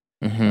shapes, and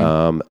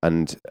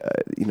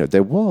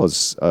there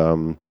was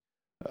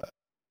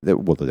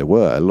there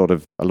were a lot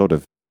of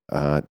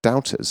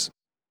doubters.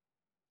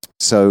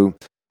 So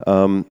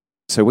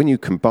when you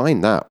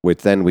combine that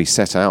with, then we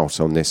set out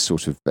on this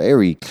sort of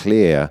very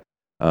clear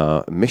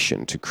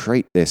mission to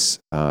create this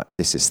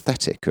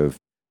aesthetic of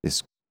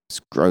this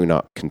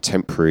grown-up,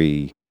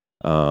 contemporary,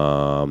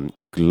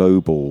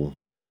 global,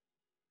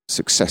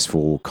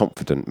 successful,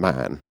 confident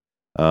man.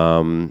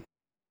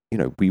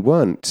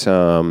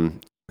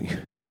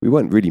 We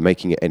weren't really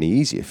making it any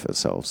easier for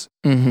ourselves.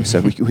 Mm-hmm.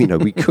 So we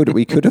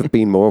could have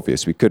been more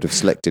obvious. We could have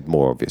selected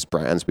more obvious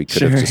brands. We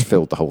could have just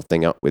filled the whole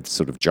thing up with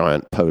sort of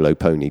giant Polo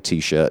Pony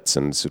T-shirts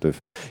and sort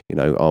of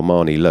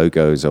Armani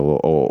logos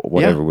or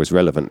whatever was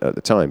relevant at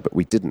the time. But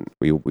we didn't.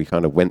 We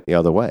kind of went the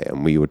other way,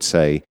 and we would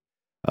say,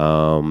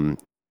 I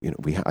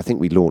think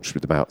we launched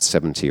with about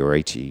 70 or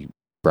 80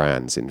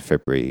 brands in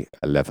February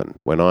 11.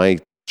 When I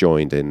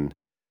joined in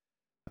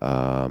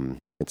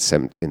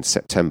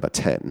September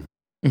 10.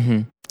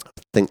 Mm-hmm.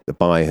 I think the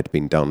buy had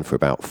been done for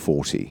about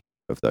 40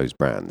 of those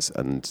brands,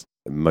 and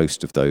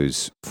most of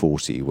those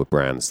 40 were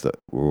brands that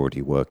were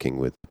already working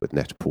with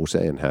Net-a-Porter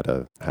and had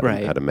a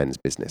men's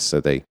business, so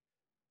they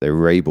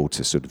were able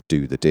to sort of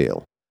do the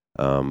deal.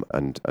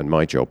 And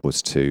my job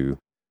was to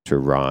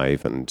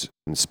arrive and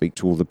speak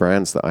to all the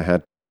brands that I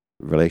had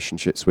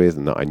relationships with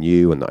and that I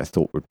knew and that I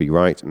thought would be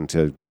right, and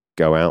to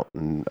go out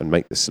and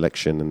make the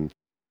selection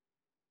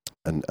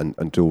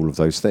and do all of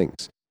those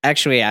things.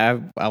 Actually,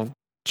 I'll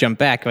jump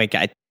back. Like,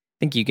 I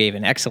think you gave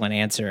an excellent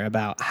answer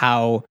about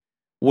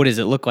what does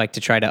it look like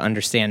to try to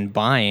understand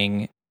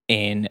buying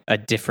in a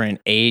different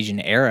age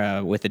and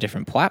era with a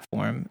different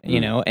platform,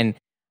 and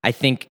I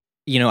think,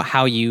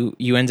 how you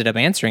ended up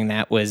answering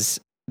that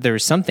was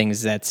there's some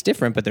things that's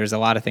different, but there's a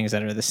lot of things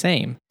that are the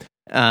same.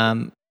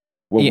 But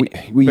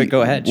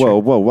go ahead.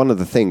 Well, one of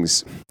the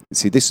things,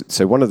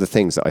 one of the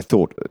things that I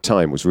thought at the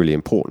time was really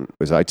important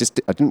was I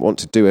didn't want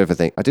to do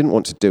everything. I didn't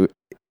want to do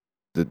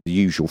the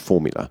usual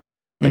formula.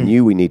 I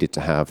knew we needed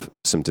to have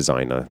some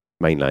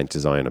mainline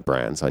designer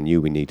brands. I knew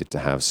we needed to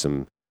have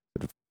some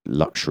sort of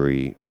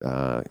luxury,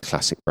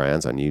 classic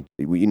brands. I knew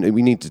we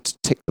needed to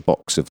tick the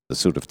box of the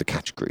sort of the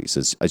categories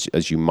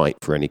as you might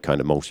for any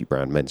kind of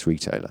multi-brand men's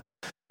retailer.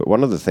 But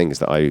one of the things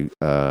that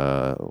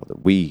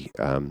we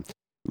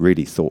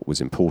really thought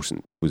was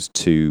important was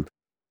to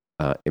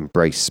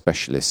embrace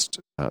specialist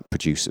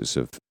producers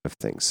of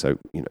things. So,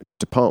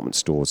 department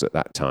stores at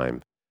that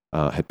time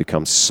had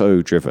become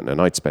so driven,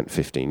 and I'd spent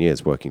 15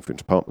 years working for a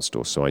department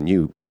store, so I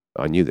knew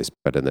this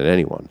better than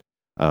anyone.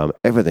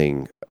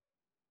 Everything,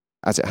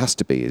 as it has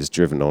to be, is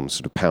driven on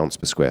sort of pounds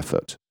per square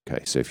foot.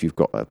 Okay, so if you've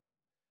got a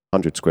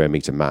 100 square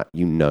meter mat,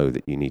 you know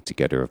that you need to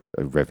get a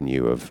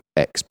revenue of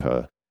X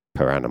per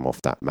annum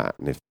off that mat,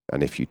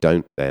 and if you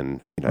don't,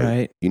 then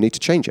you need to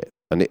change it,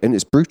 and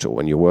it's brutal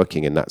when you're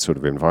working in that sort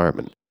of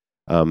environment.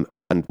 And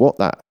what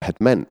that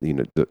had meant,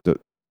 that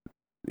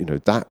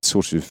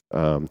sort of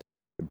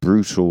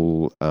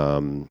brutal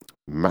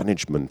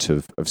management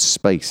of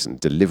space and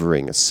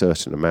delivering a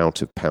certain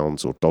amount of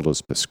pounds or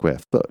dollars per square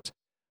foot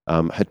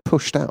had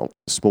pushed out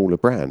smaller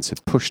brands,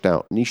 had pushed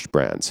out niche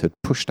brands, had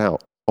pushed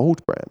out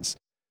old brands.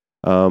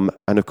 And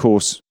of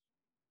course,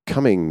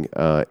 coming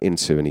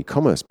into an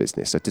e-commerce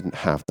business, I didn't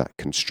have that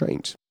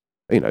constraint.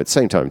 at the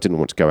same time, didn't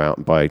want to go out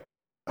and buy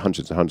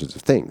hundreds and hundreds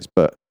of things.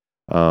 But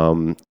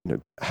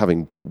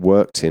having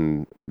worked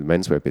in the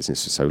menswear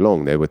business for so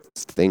long, there were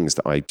things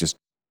that I just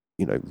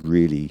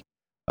really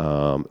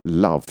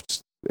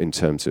loved in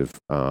terms of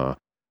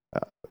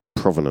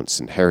provenance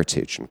and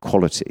heritage and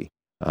quality.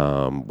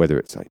 Whether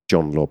it's like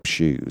John Lobb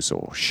shoes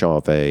or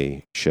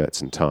Charvet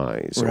shirts and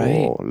ties,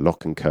 or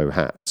Lock & Co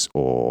hats,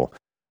 or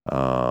there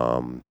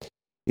are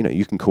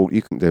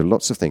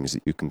lots of things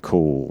that you can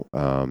call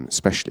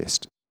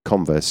specialist.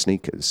 Converse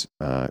sneakers,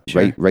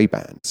 Sure.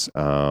 Ray-Bans,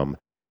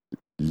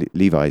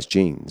 Levi's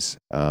jeans,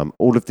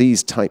 all of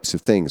these types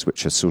of things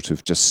which are sort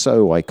of just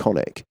so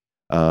iconic.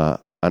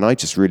 And I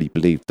just really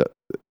believe that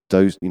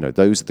those are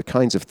the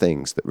kinds of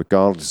things that,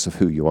 regardless of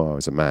who you are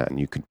as a man,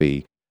 you could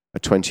be a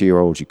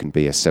 20-year-old, you can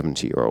be a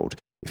 70-year-old.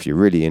 If you're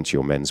really into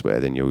your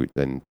menswear, then you're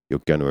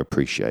going to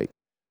appreciate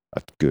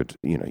a good,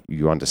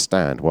 you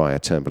understand why a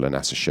Turnbull and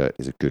Nasser shirt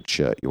is a good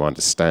shirt. You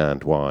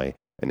understand why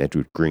an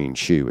Edward Green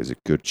shoe is a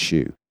good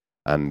shoe.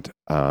 And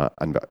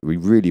we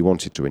really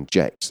wanted to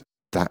inject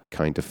that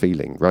kind of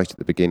feeling right at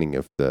the beginning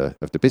of the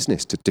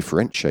business, to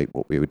differentiate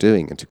what we were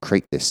doing and to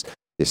create this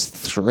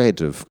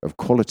thread of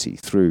quality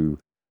through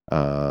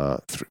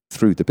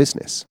the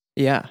business.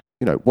 Yeah.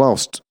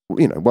 Whilst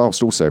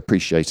also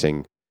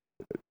appreciating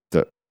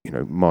that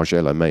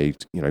Margiela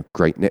made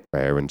great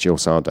knitwear, and Jill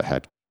Sander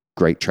had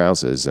great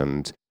trousers,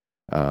 and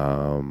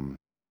all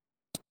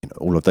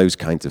of those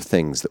kinds of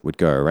things that would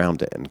go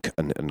around it and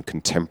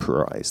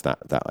contemporize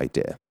that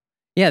idea.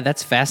 Yeah,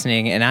 that's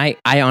fascinating. And I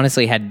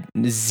honestly had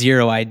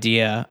zero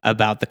idea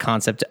about the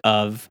concept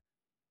of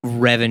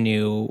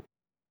revenue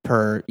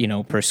per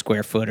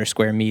square foot or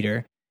square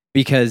meter,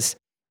 because,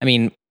 I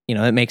mean,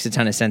 it makes a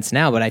ton of sense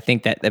now, but I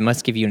think that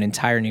must give you an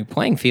entire new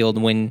playing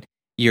field when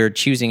you're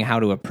choosing how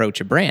to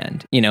approach a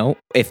brand.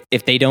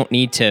 If they don't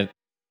need to,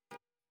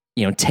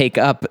 take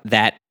up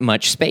that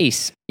much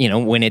space,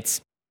 when it's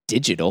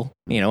digital,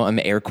 I'm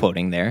air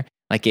quoting there,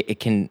 like it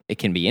can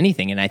be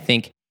anything. And I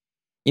think,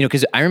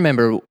 because I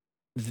remember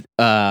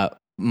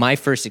my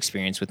first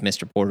experience with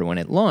Mr. Porter when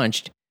it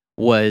launched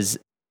was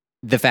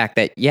the fact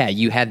that,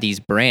 you had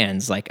these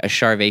brands like a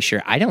Charvet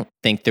shirt. I don't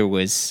think there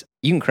was,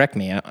 you can correct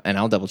me and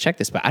I'll double check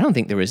this, but I don't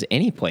think there was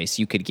any place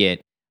you could get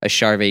a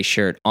Charvet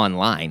shirt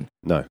online.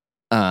 No.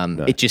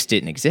 No. It just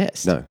didn't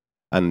exist. No.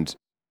 And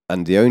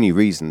the only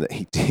reason that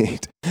he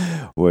did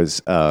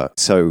was,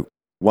 so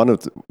one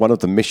of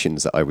the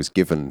missions that I was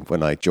given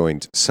when I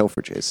joined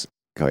Selfridges,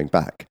 going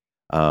back,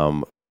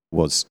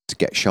 was to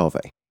get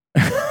Charvet.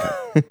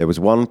 Okay. There was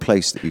one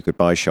place that you could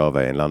buy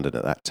Charvet in London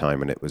at that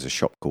time, and it was a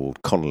shop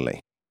called Connolly.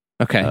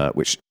 Okay.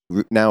 Which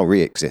now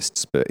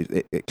re-exists, but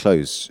it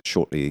closed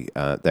shortly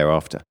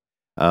thereafter,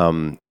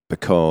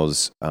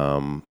 because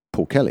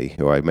Paul Kelly,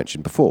 who I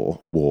mentioned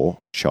before, wore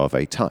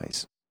Charvet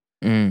ties.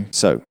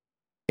 So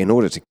in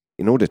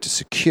order to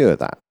secure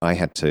that, I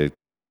had to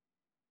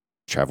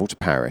travel to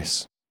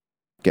Paris,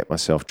 get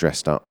myself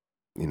dressed up,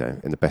 in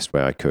the best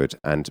way I could,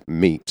 and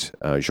meet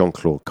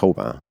Jean-Claude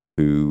Colbin,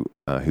 who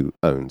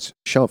owns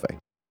Charvet.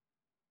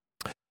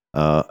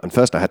 And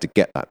first I had to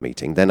get that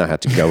meeting, then I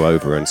had to go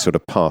over and sort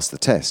of pass the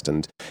test.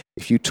 And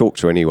if you talk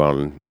to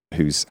anyone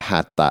who's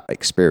had that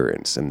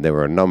experience, and there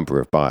were a number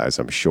of buyers,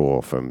 I'm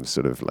sure, from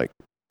sort of like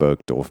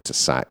Bergdorf to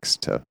Saks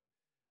to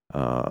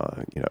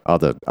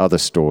other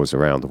stores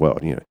around the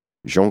world,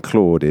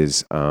 Jean-Claude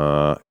is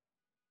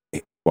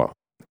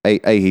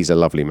he's a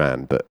lovely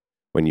man, but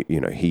when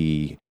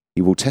he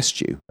will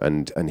test you,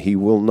 and he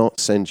will not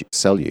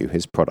sell you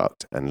his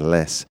product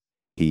unless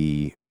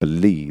he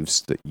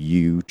believes that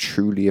you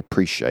truly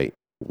appreciate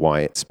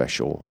why it's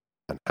special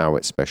and how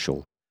it's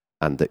special,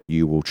 and that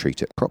you will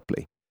treat it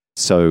properly.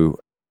 So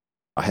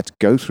I had to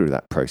go through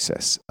that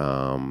process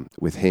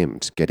with him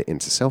to get it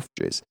into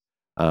Selfridges.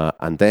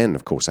 And then,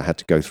 of course, I had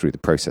to go through the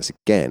process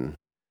again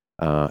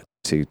to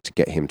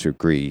get him to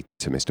agree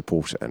to Mr.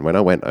 Porter. And when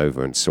I went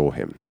over and saw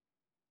him,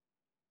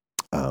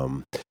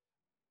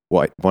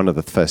 one of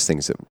the first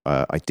things that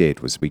I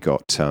did was we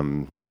got...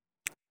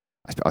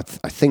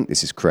 I think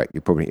this is correct.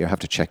 You'll have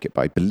to check it,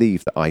 but I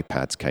believe the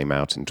iPads came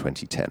out in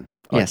 2010.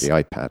 Yes. The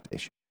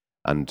iPad-ish.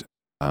 And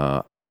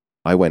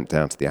I went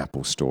down to the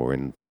Apple store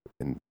in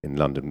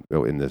London,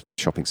 or in the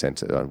shopping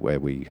centre where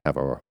we have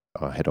our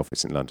head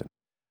office in London,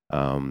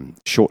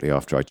 shortly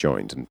after I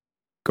joined, and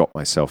got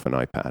myself an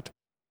iPad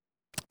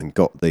and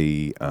got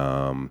the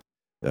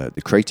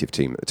creative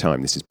team at the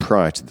time. This is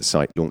prior to the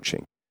site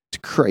launching, to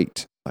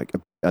create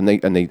and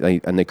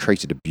they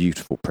created a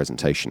beautiful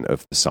presentation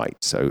of the site.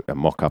 So a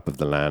mock-up of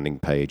the landing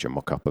page, a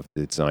mock-up of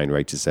the design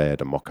A to Z,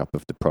 a mock-up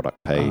of the product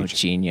page. Oh,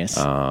 genius!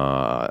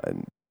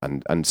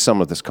 And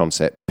some of this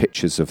concept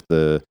pictures of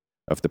the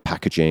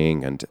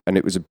packaging, and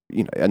it was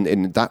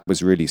and that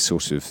was really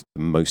sort of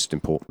the most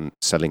important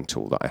selling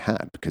tool that I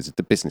had, because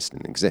the business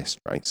didn't exist,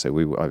 right? So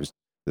I was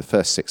the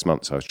first 6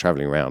 months I was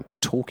traveling around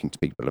talking to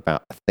people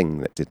about a thing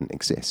that didn't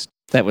exist.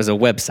 That was a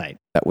website.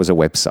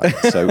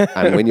 So,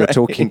 and when you're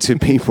talking to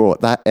people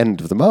at that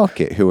end of the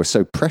market who are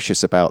so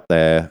precious about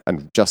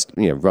and just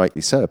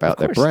rightly so, about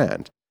their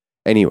brand,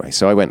 anyway,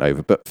 so I went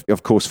over, but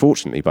of course,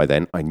 fortunately, by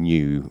then I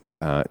knew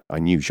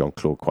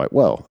Jean-Claude quite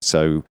well.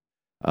 So,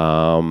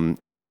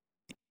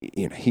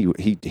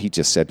 he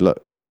just said,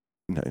 "Look,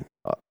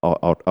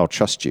 I'll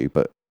trust you,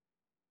 but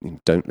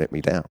don't let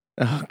me down."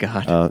 Oh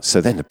God!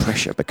 So then the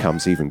pressure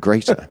becomes even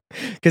greater.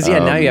 Because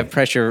now you have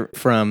pressure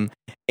from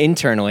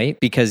internally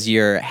because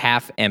you're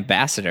half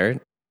ambassador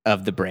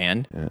of the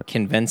brand,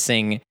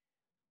 convincing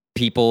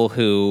people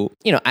who,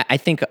 I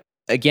think,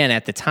 again,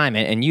 at the time,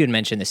 and you had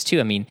mentioned this too,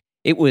 I mean,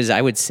 it was,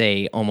 I would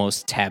say,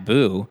 almost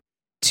taboo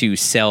to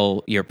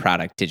sell your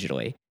product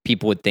digitally.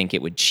 People would think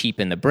it would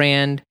cheapen the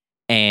brand.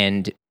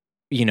 And,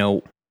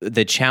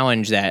 the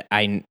challenge that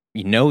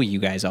you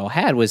guys all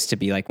had was to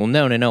be like, well,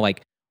 no,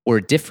 like,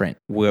 we're different.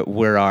 We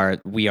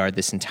are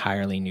this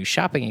entirely new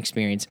shopping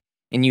experience.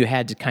 And you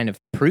had to kind of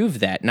prove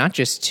that, not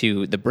just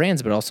to the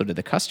brands, but also to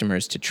the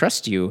customers to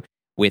trust you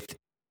with,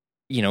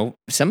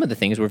 some of the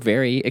things were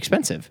very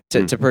expensive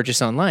to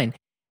purchase online.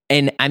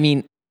 And I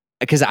mean,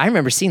 because I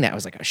remember seeing that, I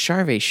was like, a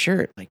Charvet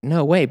shirt, like,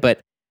 no way. But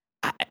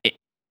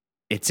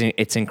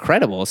it's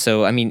incredible.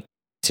 So, I mean,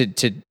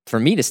 for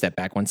me to step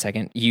back one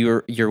second,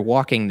 you're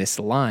walking this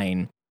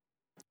line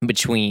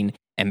between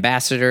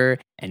ambassador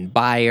and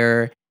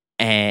buyer.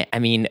 And I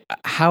mean,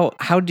 how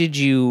did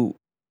you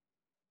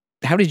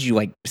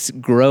like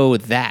grow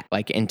that,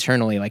 like,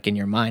 internally, like, in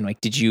your mind?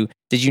 Like, did you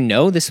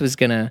know this was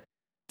gonna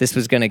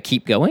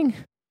keep going?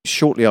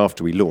 Shortly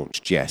after we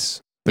launched, yes.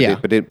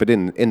 But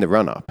in the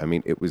run up, I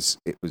mean, it was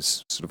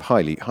sort of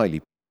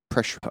highly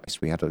pressurized.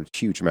 We had a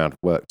huge amount of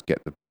work to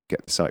get the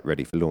site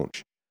ready for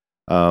launch.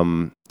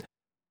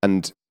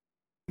 And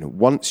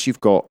once you've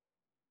got,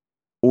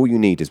 all you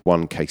need is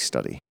one case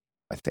study,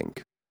 I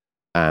think,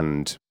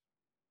 and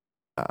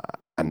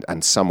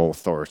some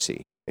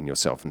authority in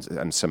yourself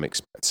and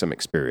some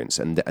experience,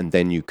 and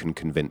then you can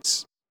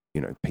convince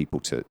people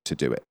to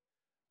do it.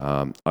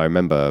 I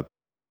remember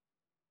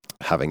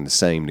having the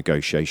same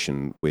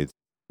negotiation with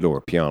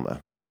Loro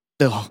Piana,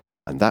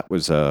 and that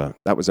was a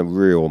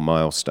real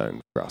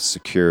milestone for us,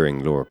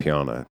 securing Loro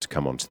Piana to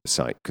come onto the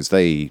site, because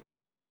they,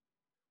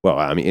 well,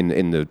 I mean,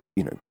 in the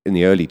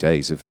early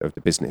days of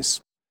the business,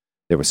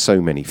 there were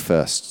so many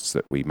firsts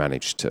that we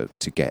managed to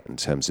get in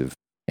terms of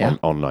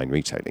online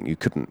retailing. You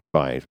couldn't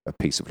buy a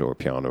piece of Loro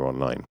Piana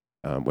online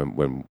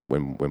when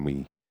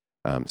we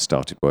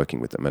started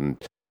working with them.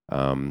 And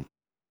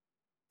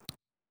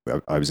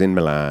I was in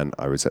Milan.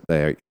 I was at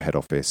their head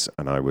office,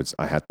 and I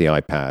had the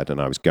iPad, and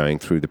I was going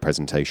through the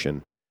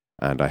presentation,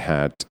 and I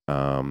had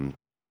one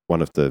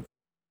of the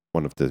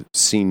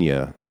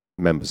senior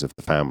members of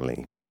the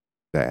family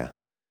there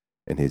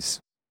in his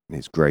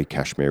grey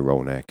cashmere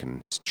roll neck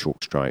and his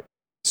chalk stripe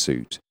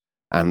suit,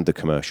 and the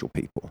commercial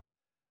people.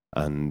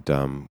 And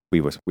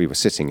we were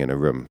sitting in a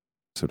room,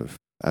 sort of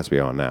as we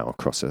are now,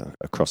 across a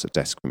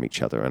desk from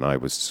each other. And I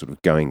was sort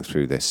of going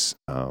through this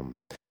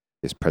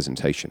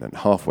presentation, and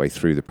halfway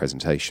through the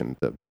presentation,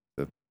 the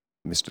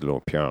Mr.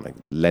 Loro Piana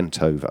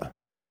leant over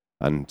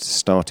and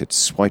started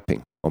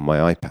swiping on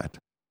my iPad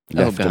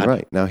left and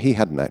right. Now, he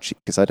hadn't actually,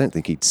 because I don't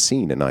think he'd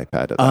seen an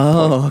iPad at that point.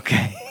 Oh,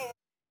 okay.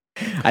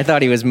 I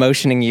thought he was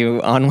motioning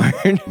you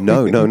onward.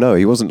 No.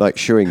 He wasn't like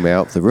shooing me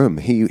out the room.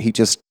 He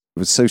just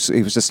was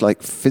he was just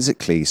like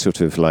physically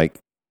sort of like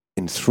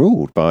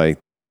enthralled by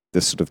the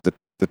sort of the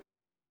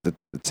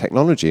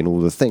technology and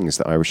all the things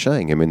that I was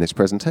showing him in this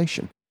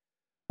presentation.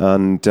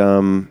 And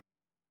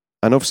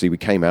obviously we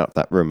came out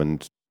that room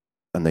and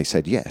they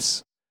said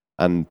yes.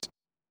 And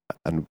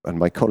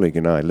my colleague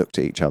and I looked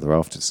at each other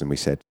afterwards, and we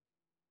said,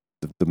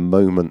 the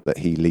moment that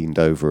he leaned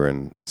over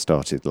and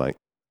started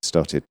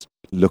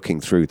looking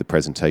through the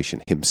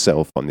presentation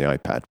himself on the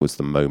iPad was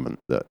the moment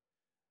that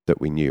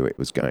we knew it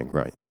was going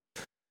right.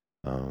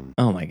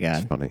 Oh my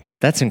God. It's funny.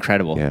 That's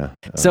incredible. Yeah.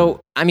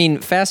 So, I mean,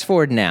 fast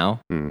forward now,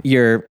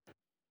 you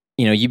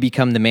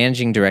become the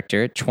managing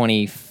director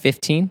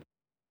 2015,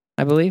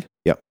 I believe.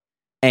 Yep.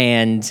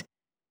 And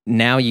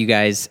now you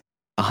guys,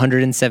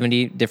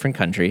 170 different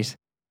countries.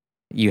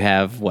 You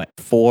have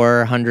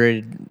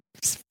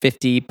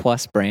 450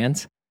 plus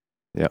brands.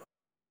 Yeah.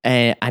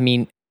 And I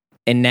mean,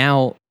 and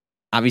now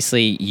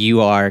obviously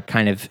you are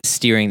kind of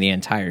steering the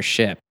entire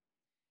ship.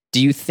 Do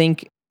you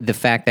think the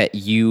fact that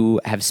you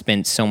have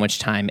spent so much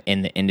time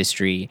in the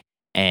industry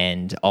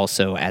and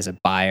also as a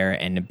buyer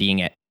and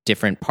being at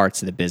different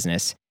parts of the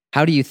business,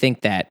 how do you think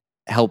that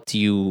helped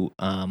you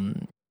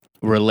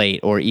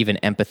relate or even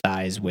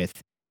empathize with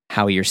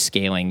how you're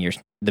scaling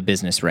the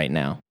business right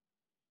now?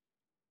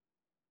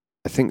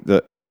 I think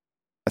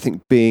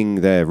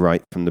being there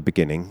right from the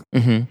beginning.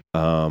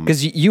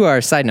 Because you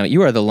are, side note,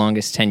 you are the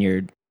longest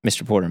tenured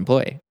Mr. Porter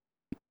employee.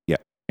 Yeah.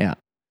 Yeah.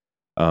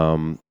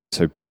 So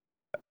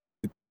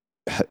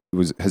it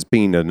has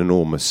been an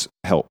enormous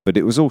help, but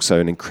it was also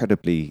an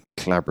incredibly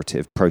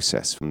collaborative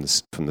process from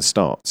the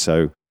start.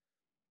 So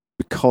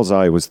because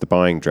I was the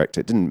buying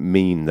director, it didn't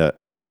mean that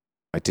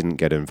I didn't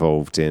get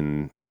involved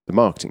in the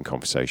marketing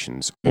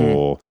conversations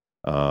or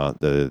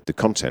the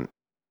content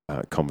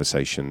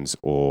conversations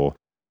or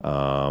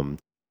the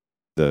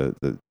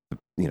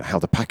how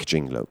the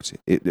packaging looked.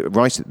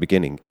 Right at the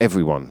beginning,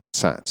 everyone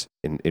sat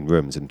in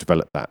rooms and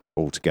developed that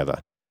all together.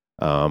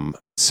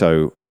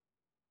 So,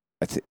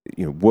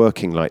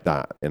 working like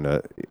that and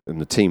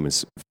the team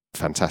was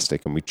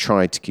fantastic, and we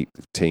tried to keep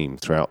the team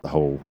throughout the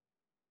whole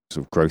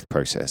sort of growth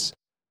process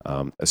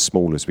as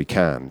small as we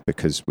can,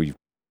 because we've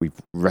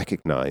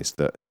recognised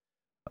that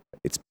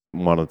it's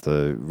one of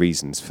the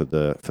reasons for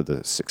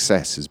the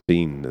success has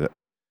been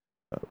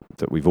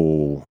that we've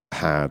all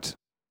had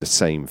the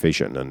same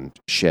vision and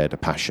shared a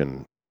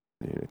passion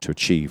to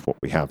achieve what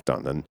we have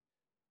done. And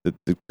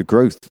the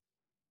growth,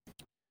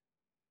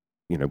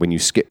 when you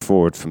skip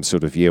forward from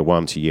sort of year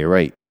 1 to year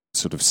 8,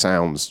 sort of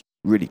sounds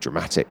really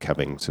dramatic,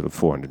 having sort of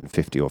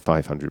 450 or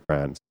 500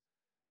 brands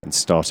and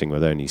starting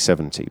with only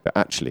 70. But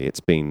actually, it's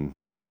been,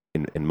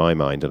 in my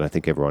mind, and I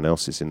think everyone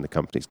else's in the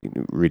company, is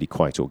really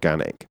quite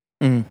organic.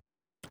 Mm.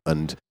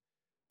 And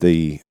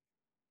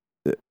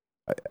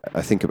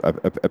I think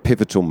a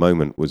pivotal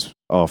moment was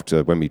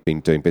after, when we'd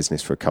been doing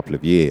business for a couple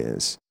of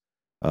years,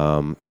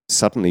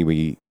 suddenly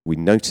we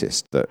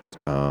noticed that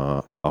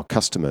our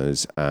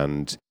customers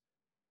and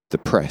the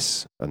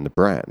press and the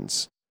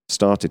brands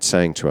started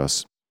saying to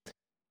us,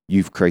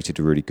 "You've created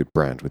a really good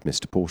brand with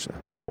Mr. Porter,"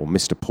 or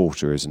 "Mr.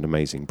 Porter is an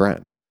amazing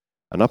brand."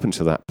 And up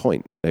until that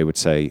point, they would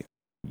say,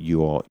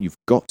 "You've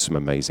got some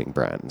amazing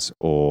brands,"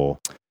 or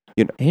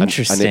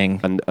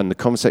interesting. And the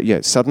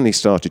concept, suddenly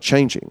started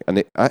changing,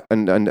 and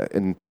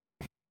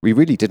we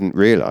really didn't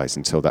realize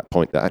until that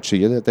point that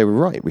actually they were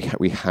right.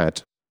 We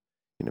had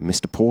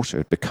Mr. Porter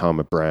had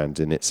become a brand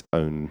in its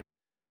own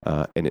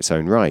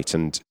right,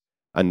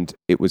 and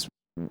it was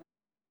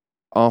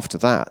after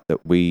that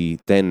we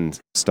then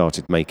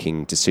started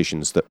making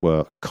decisions that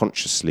were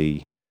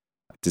consciously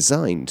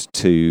designed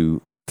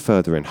to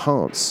further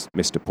enhance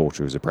Mr.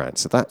 Porter as a brand.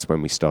 So that's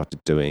when we started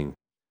doing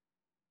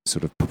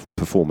sort of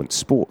performance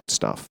sport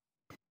stuff,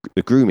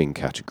 the grooming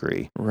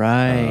category,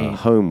 right?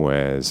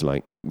 Homewares,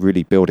 like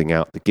really building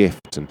out the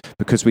gift, and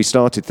because we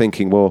started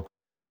thinking, well,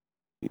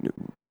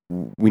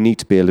 we need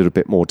to be a little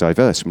bit more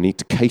diverse. We need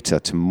to cater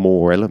to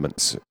more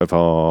elements of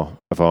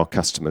our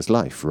customers'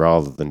 life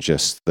rather than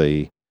just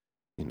the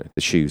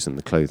shoes and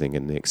the clothing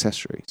and the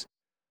accessories.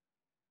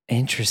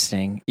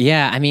 Interesting.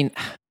 Yeah, I mean,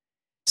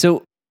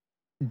 so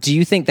do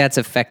you think that's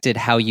affected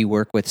how you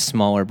work with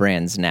smaller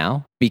brands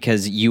now?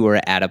 Because you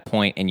were at a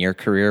point in your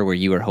career where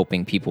you were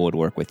hoping people would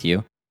work with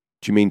you.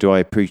 Do you mean, do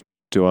I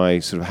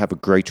sort of have a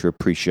greater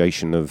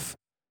appreciation of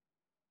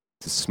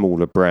the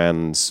smaller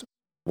brands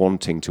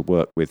wanting to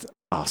work with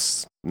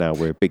us? Now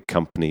we're a big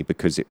company,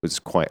 because it was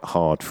quite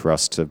hard for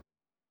us to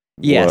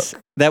Yes,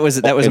 that was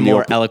a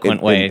more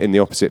eloquent way. In the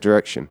opposite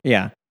direction.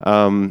 Yeah.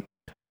 I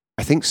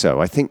think so.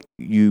 I think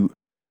you...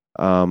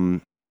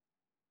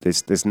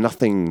 There's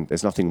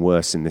nothing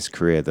worse in this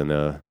career than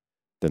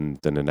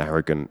an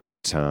arrogant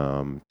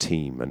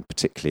team, and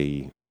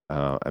particularly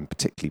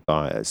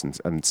buyers,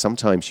 and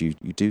sometimes you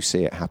do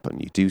see it happen.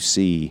 You do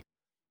see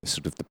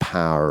sort of the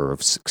power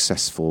of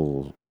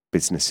successful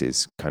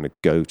businesses kind of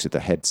go to the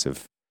heads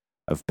of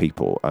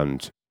people,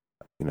 and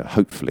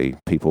hopefully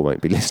people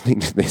won't be listening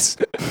to this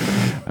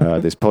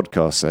this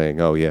podcast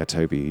saying, "Oh yeah,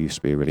 Toby, you used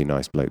to be a really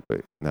nice bloke,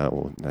 but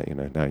now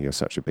you're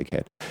such a big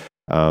head."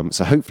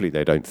 So hopefully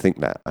they don't think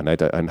that,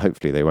 and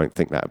hopefully they won't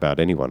think that about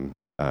anyone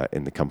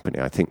in the company.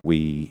 I think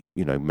we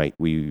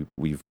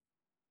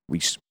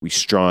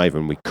strive,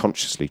 and we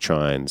consciously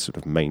try and sort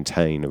of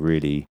maintain a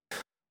really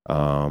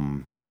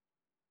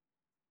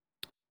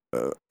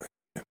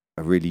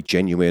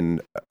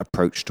genuine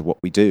approach to what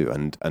we do,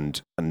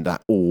 and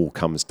that all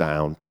comes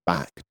down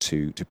back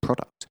to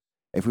product.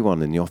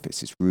 Everyone in the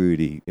office is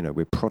really,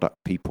 we're product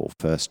people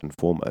first and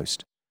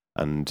foremost,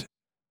 and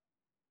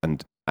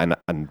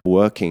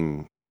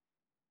working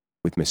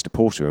with Mr.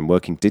 Porter and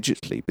working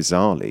digitally,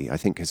 bizarrely, I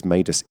think has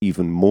made us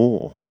even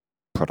more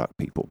product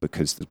people,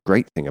 because the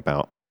great thing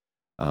about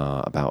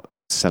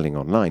selling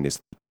online is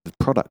the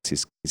product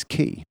is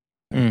key.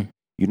 Mm.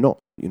 You're not,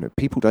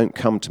 people don't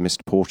come to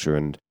Mr. Porter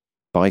and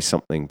buy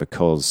something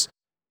because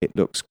it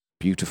looks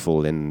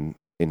beautiful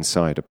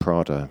inside a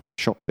Prada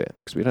shop fit,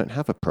 because we don't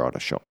have a Prada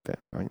shop fit,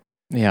 right?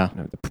 Yeah.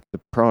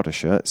 The Prada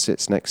shirt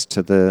sits next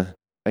to the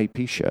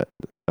APC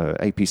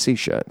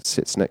shirt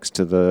sits next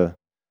to the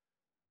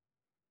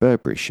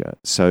Burberry shirt.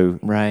 So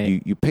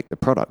right. you pick the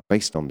product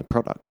based on the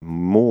product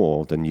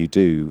more than you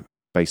do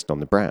based on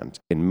the brand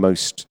in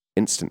most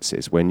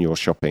instances when you're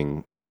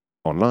shopping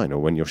online or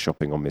when you're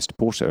shopping on Mr.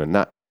 Porter, and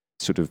that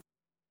sort of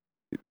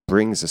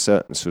brings a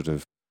certain sort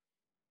of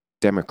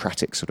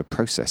democratic sort of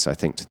process, I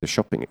think, to the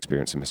shopping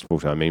experience of Mr.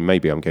 Porter. I mean,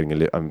 maybe I'm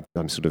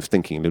sort of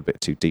thinking a little bit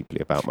too deeply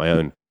about my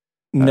own.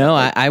 No,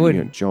 I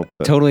would job,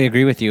 totally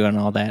agree with you on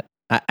all that.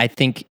 I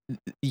think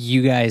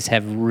you guys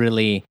have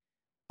really,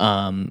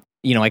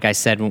 like I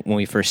said when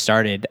we first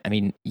started, I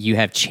mean, you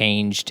have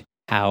changed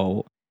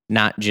how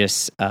not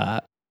just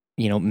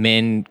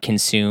men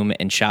consume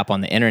and shop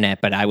on the internet,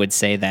 but I would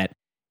say that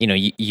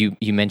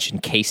you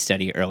mentioned case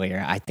study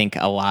earlier. I think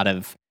a lot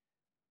of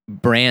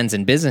brands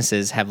and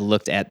businesses have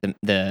looked at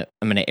the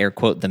I'm going to air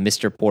quote the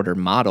Mr. Porter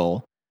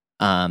model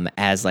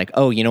as like,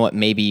 oh, you know what,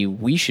 maybe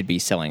we should be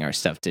selling our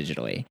stuff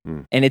digitally.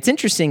 Mm. And it's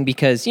interesting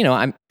because, you know,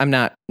 I'm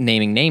not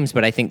naming names,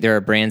 but I think there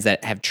are brands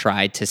that have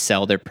tried to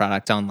sell their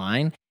product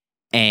online,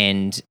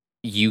 and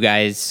you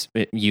guys,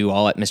 you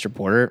all at Mr.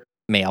 Porter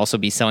may also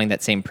be selling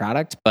that same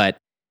product, but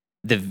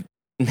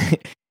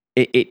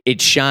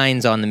it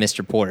shines on the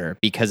Mr. Porter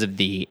because of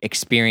the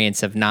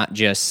experience of not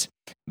just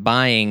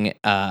buying,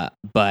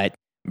 but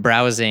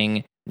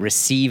browsing,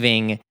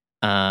 receiving,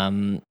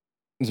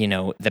 you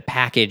know, the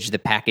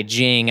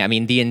packaging. I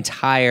mean, the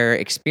entire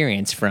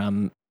experience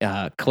from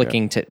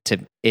clicking to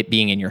it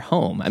being in your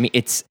home. I mean,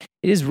 it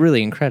is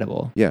really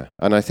incredible. Yeah,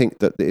 and I think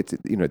that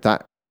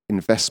that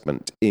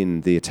investment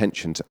in the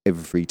attention to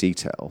every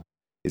detail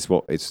is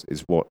what is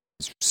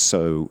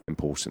so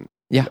important.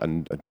 Yeah.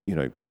 And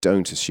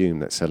don't assume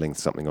that selling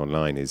something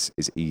online is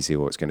easy,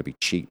 or it's going to be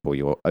cheap, or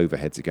your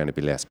overheads are going to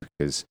be less,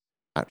 because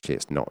actually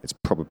it's not. It's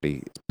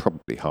probably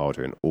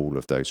harder in all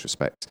of those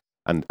respects.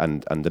 And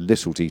the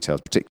little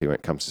details, particularly when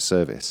it comes to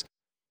service,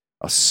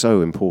 are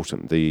so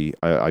important.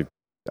 I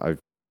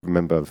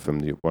remember from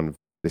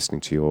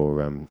listening to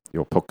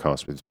your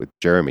podcast with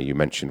Jeremy, you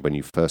mentioned when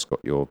you first got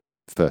your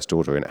first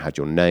order and it had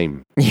your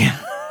name. Yeah.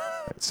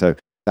 So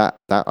that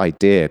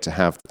idea to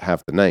have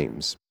the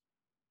names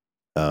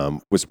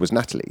was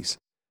Natalie's,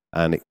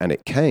 and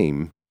it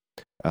came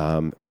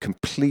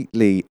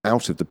completely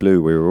out of the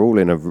blue. We were all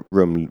in a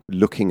room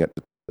looking at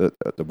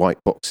the white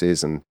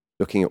boxes and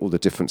looking at all the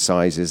different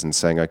sizes and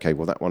saying, okay,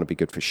 well, that one will be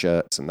good for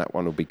shirts, and that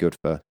one will be good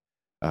for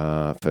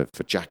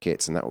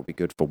jackets, and that will be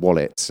good for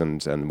wallets,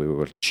 and we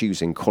were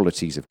choosing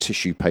qualities of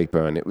tissue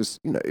paper, and it was,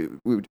 and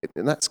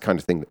that's the kind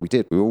of thing that we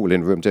did. We were all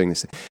in a room doing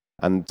this,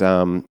 and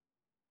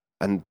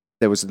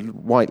there was a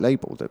white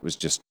label that was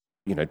just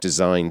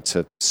designed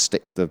to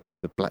stick the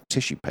black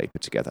tissue paper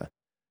together,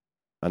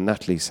 and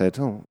Natalie said,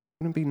 oh,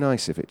 wouldn't it be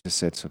nice if it just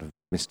said sort of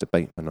Mr.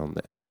 Bateman on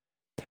there,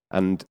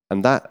 and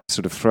that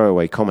sort of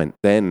throwaway comment,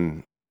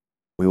 then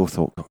we all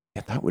thought, oh,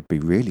 yeah, that would be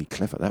really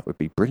clever. That would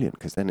be brilliant,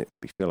 because then it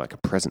would feel like a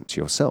present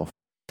to yourself.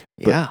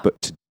 But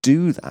to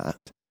do that,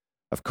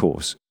 of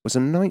course, was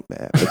a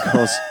nightmare,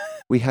 because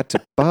we had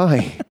to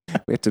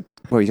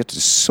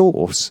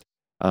source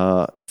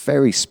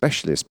very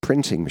specialist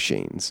printing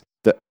machines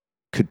that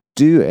could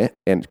do it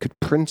and could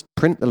print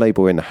the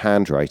label in a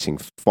handwriting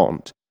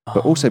font,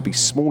 but also be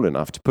small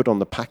enough to put on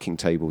the packing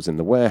tables in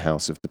the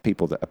warehouse of the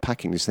people that are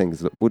packing these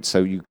things,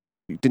 so you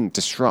didn't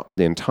disrupt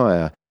the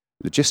entire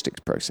logistics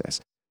process.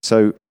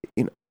 So,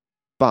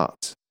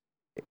 but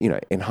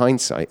in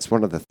hindsight, it's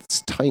one of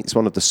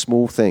the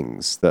small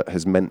things that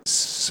has meant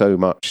so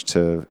much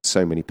to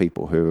so many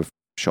people who have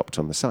shopped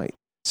on the site.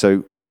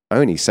 So I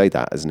only say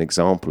that as an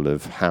example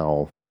of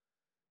how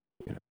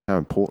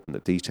important the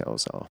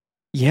details are.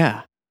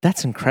 Yeah,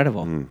 that's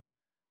incredible. Mm.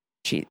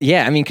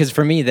 Yeah, I mean, because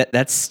for me,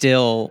 that's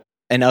still,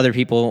 and other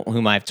people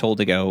whom I've told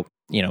to go,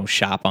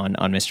 shop on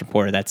Mr.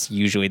 Porter, that's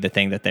usually the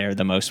thing that they're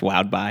the most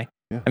wowed by.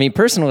 Yeah. I mean,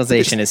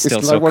 personalization is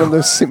still so one cool.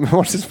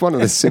 It's one of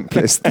the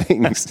simplest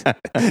things.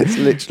 It's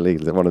literally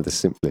one of the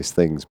simplest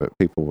things, but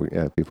people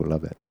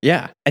love it.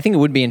 Yeah, I think it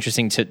would be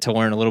interesting to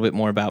learn a little bit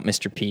more about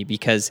Mr. P,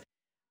 because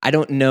I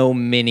don't know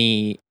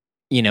many,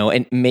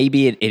 and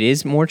maybe it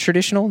is more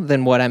traditional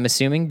than what I'm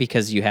assuming,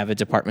 because you have a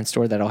department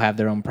store that'll have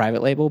their own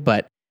private label,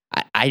 but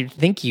I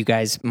think you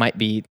guys might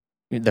be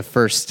the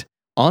first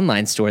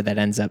online store that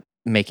ends up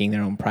making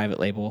their own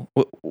private label.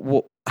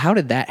 How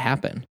did that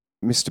happen?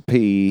 Mr.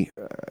 P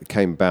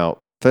came about.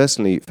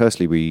 Firstly,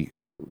 we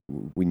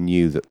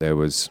knew that there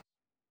was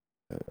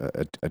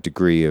a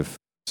degree of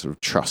sort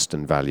of trust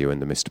and value in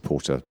the Mr.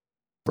 Porter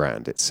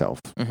brand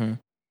itself, mm-hmm.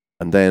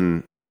 and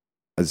then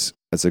as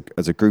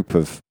a group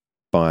of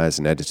buyers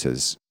and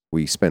editors,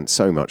 we spent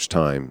so much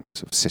time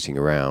sort of sitting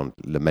around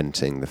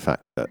lamenting the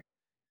fact that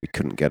we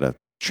couldn't get a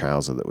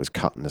trouser that was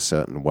cut in a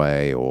certain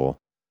way, or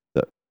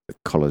that the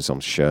collars on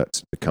shirts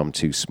had become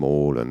too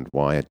small, and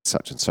why had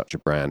such and such a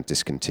brand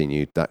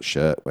discontinued that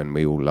shirt when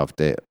we all loved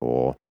it,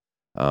 or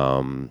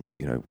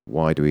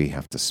why do you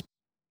have to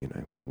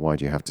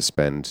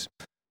spend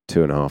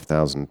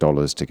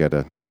 $2,500 to get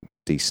a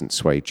decent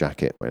suede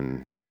jacket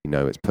when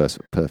it's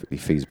perfectly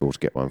feasible to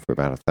get one for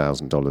about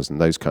 $1,000,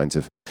 and those kinds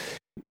of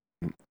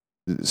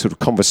sort of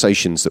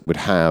conversations that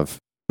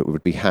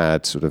would be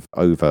had sort of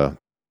over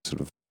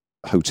sort of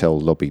hotel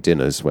lobby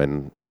dinners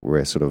when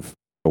we're sort of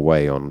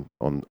away on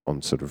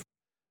sort of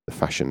the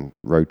fashion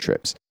road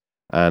trips,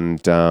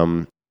 and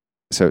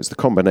so it's the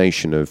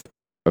combination of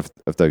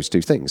those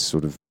two things,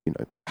 sort of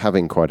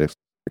having quite a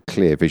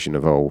clear vision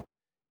of,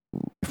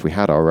 if we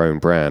had our own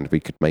brand, we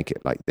could make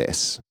it like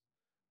this.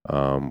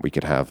 We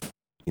could have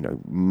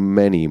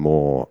many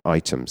more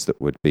items that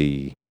would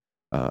be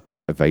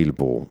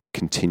available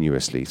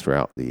continuously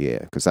throughout the year,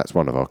 because that's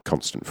one of our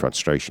constant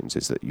frustrations,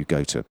 is that you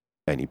go to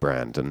any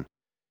brand and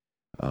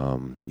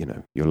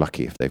you're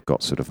lucky if they've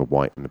got sort of a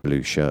white and a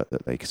blue shirt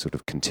that they sort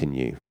of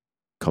continue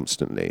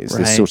constantly. It's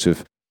this sort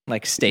of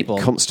like staple,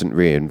 constant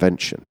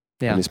reinvention.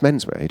 Yeah. And it's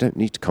menswear. You don't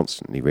need to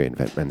constantly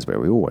reinvent menswear.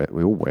 We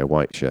all wear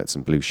white shirts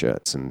and blue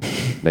shirts and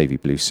navy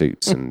blue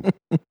suits, and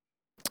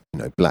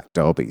black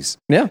derbies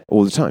Yeah.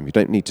 all the time. You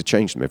don't need to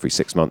change them every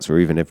 6 months or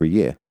even every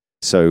year.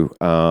 So,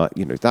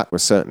 that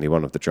was certainly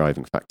one of the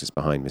driving factors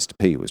behind Mr.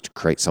 P, was to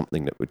create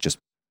something that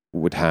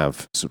would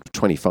have sort of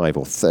 25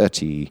 or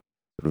 30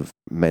 sort of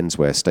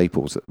menswear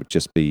staples that would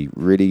just be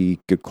really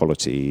good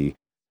quality,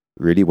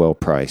 really well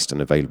priced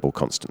and available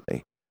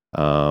constantly.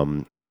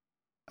 And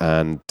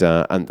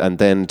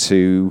then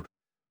to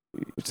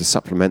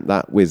supplement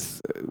that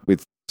with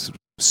sort of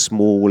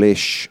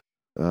smallish,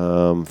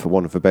 for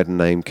want of a better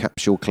name,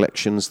 capsule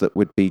collections that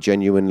would be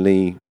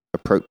genuinely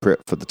appropriate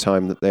for the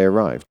time that they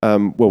arrived.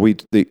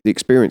 The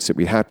experience that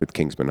we had with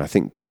Kingsman, I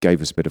think,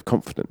 gave us a bit of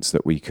confidence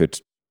that we could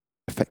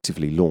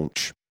effectively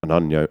launch an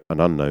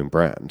unknown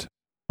brand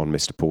on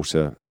Mr.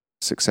 Porter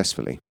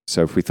successfully.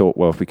 So if we thought,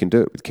 well, if we can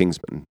do it with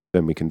Kingsman,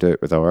 then we can do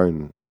it with our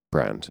own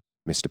brand,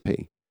 Mr.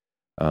 P,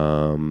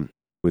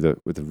 with a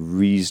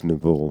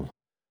reasonable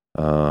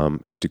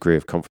degree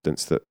of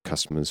confidence that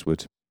customers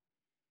would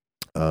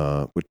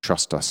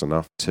trust us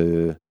enough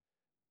to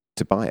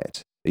buy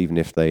it, even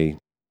if they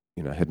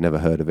had never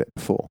heard of it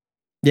before.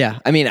 Yeah,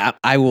 I mean,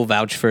 I will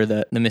vouch for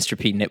the Mr.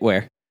 P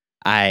knitwear.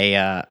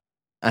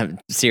 I'm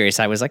serious.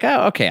 I was like,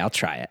 oh, okay, I'll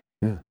try it.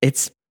 Yeah.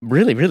 It's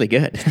really, really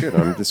good. It's good.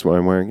 This is what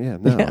I'm wearing. Yeah,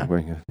 no, Yeah. I'm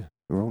wearing a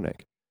roll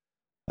neck.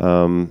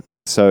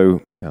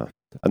 So yeah,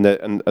 and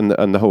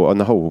the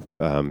whole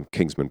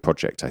Kingsman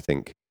project, I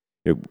think,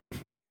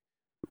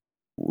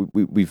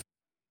 we've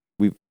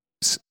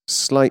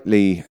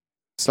slightly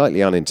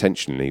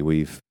unintentionally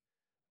we've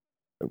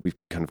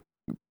kind of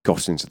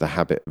got into the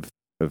habit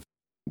of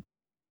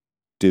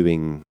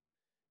doing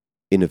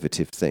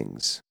innovative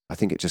things. I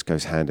think it just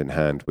goes hand in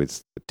hand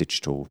with the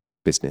digital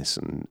business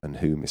and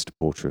who Mr.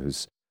 Porter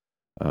has,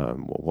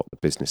 what the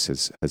business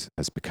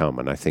has become.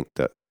 And I think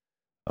that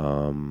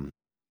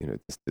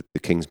the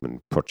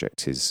Kingsman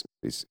project is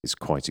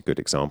quite a good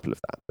example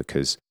of that,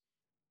 because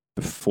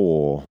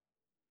before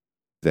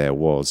there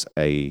was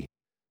a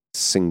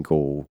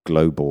single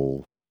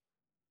global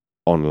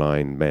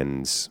online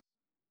men's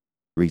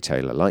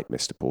retailer like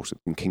Mr. Porter,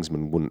 and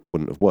Kingsman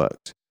wouldn't have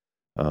worked.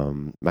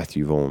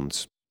 Matthew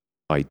Vaughan's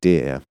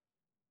idea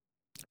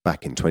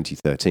back in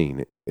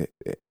 2013, it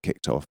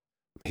kicked off.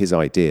 His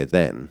idea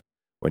then,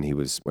 when he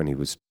was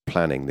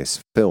planning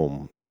this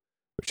film,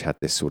 which had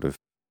this sort of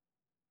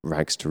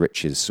rags to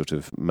riches sort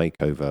of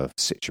makeover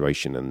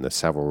situation, and the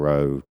Savile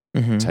Row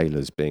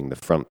tailors being the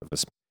front of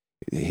us,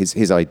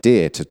 his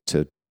idea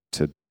to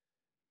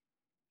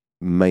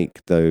make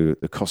the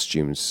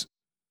costumes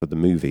for the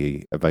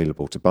movie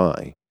available to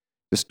buy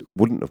just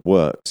wouldn't have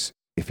worked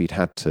if he'd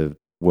had to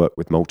work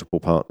with multiple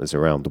partners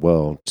around the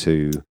world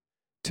to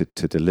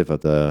deliver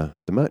the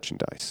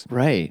merchandise.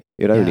 Right.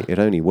 It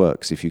only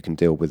works if you can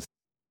deal with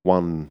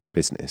one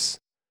business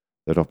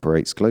that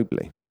operates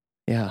globally.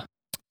 Yeah.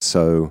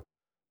 So,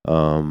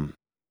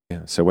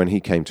 so when he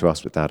came to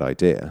us with that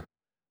idea,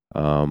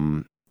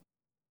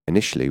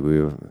 initially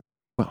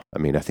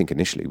I think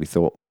initially we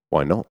thought,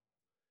 why not?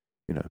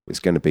 It's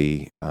going to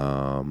be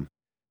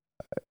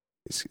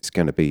it's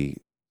going to be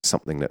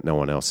something that no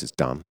one else has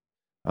done.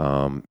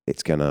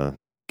 It's going to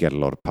get a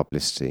lot of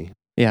publicity.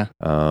 Yeah.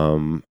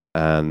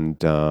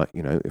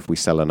 If we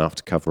sell enough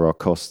to cover our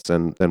costs,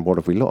 then what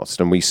have we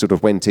lost? And we sort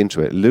of went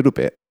into it a little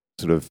bit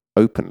sort of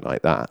open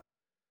like that.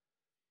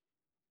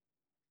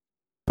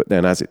 But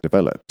then as it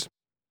developed,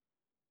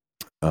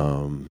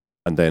 and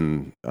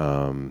then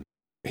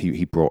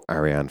he brought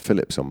Ariane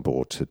Phillips on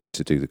board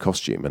to do the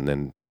costume,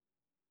 and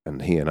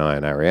he and I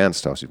and Ariane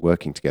started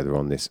working together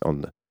on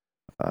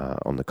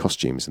the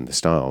costumes and the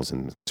styles,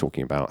 and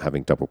talking about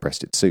having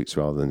double-breasted suits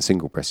rather than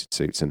single-breasted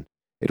suits, and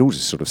it all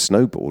just sort of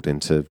snowballed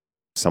into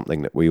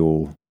something that we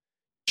all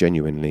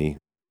genuinely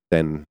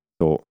then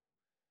thought,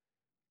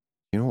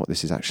 you know what,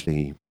 this is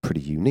actually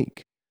pretty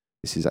unique.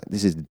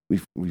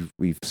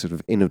 We've sort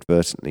of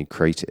inadvertently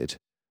created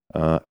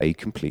a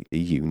completely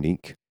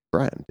unique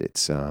brand.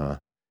 It's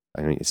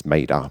it's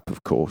made up,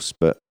 of course,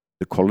 but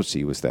the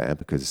quality was there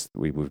because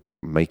we were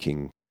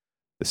making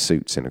the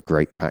suits in a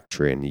great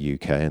factory in the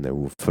UK, and they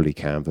were all fully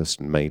canvassed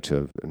and made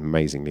to an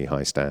amazingly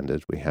high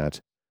standard. We had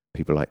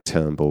people like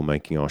Turnbull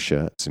making our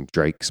shirts, and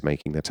Drake's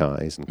making the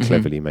ties, and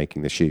Cleverly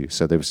making the shoes.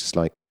 So there was just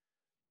like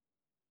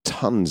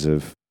tons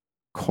of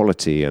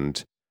quality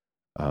and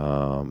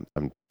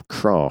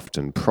craft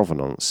and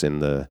provenance in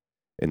the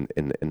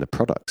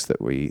products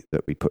that we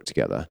put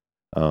together,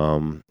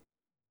 and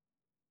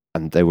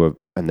they were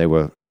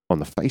on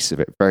the face of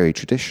it very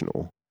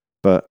traditional,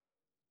 but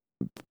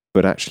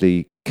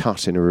actually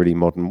cut in a really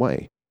modern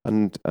way.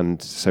 And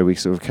so we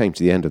sort of came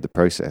to the end of the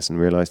process and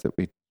realized that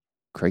we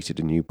created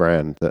a new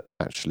brand that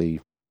actually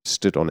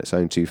stood on its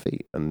own 2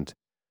 feet and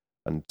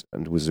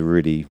was a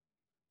really,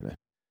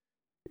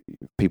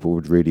 people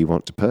would really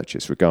want to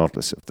purchase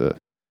regardless of the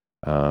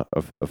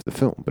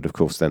film. But of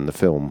course, then the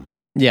film,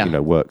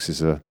 works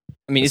as a.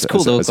 I mean, it's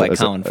cool to look like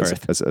Colin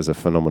Firth as a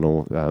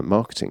phenomenal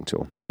marketing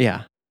tool.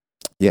 Yeah.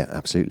 Yeah,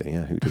 absolutely.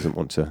 Yeah, who doesn't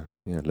want to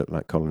look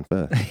like Colin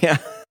Firth? Yeah,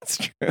 that's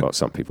true. Well,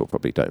 some people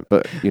probably don't,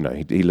 but he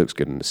looks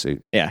good in the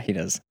suit. Yeah, he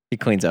does. He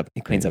cleans up.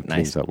 He cleans up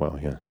nice. Cleans up well.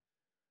 Yeah.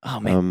 Oh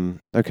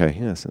man, Okay,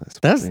 yes,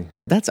 that's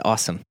that's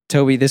awesome,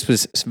 Toby. This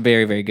was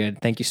very, very good.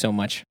 Thank you so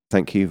much.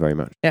 Thank you very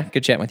much. Yeah,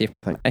 good chatting with you.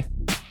 Thanks. Bye.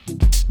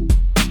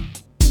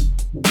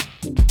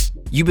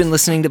 You've been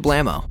listening to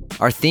Blammo.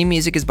 Our theme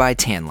music is by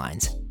Tan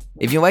Lines.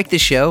 If you like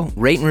this show,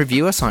 rate and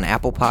review us on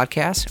Apple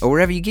Podcasts or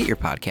wherever you get your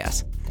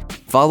podcasts.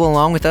 Follow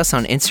along with us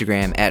on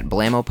Instagram at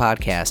Blammo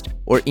Podcast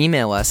or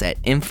email us at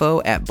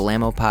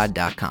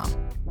info@blammopod.com.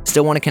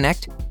 Still want to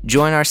connect?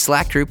 Join our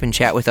Slack group and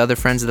chat with other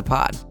friends of the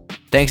pod.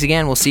 Thanks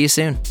again. We'll see you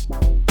soon.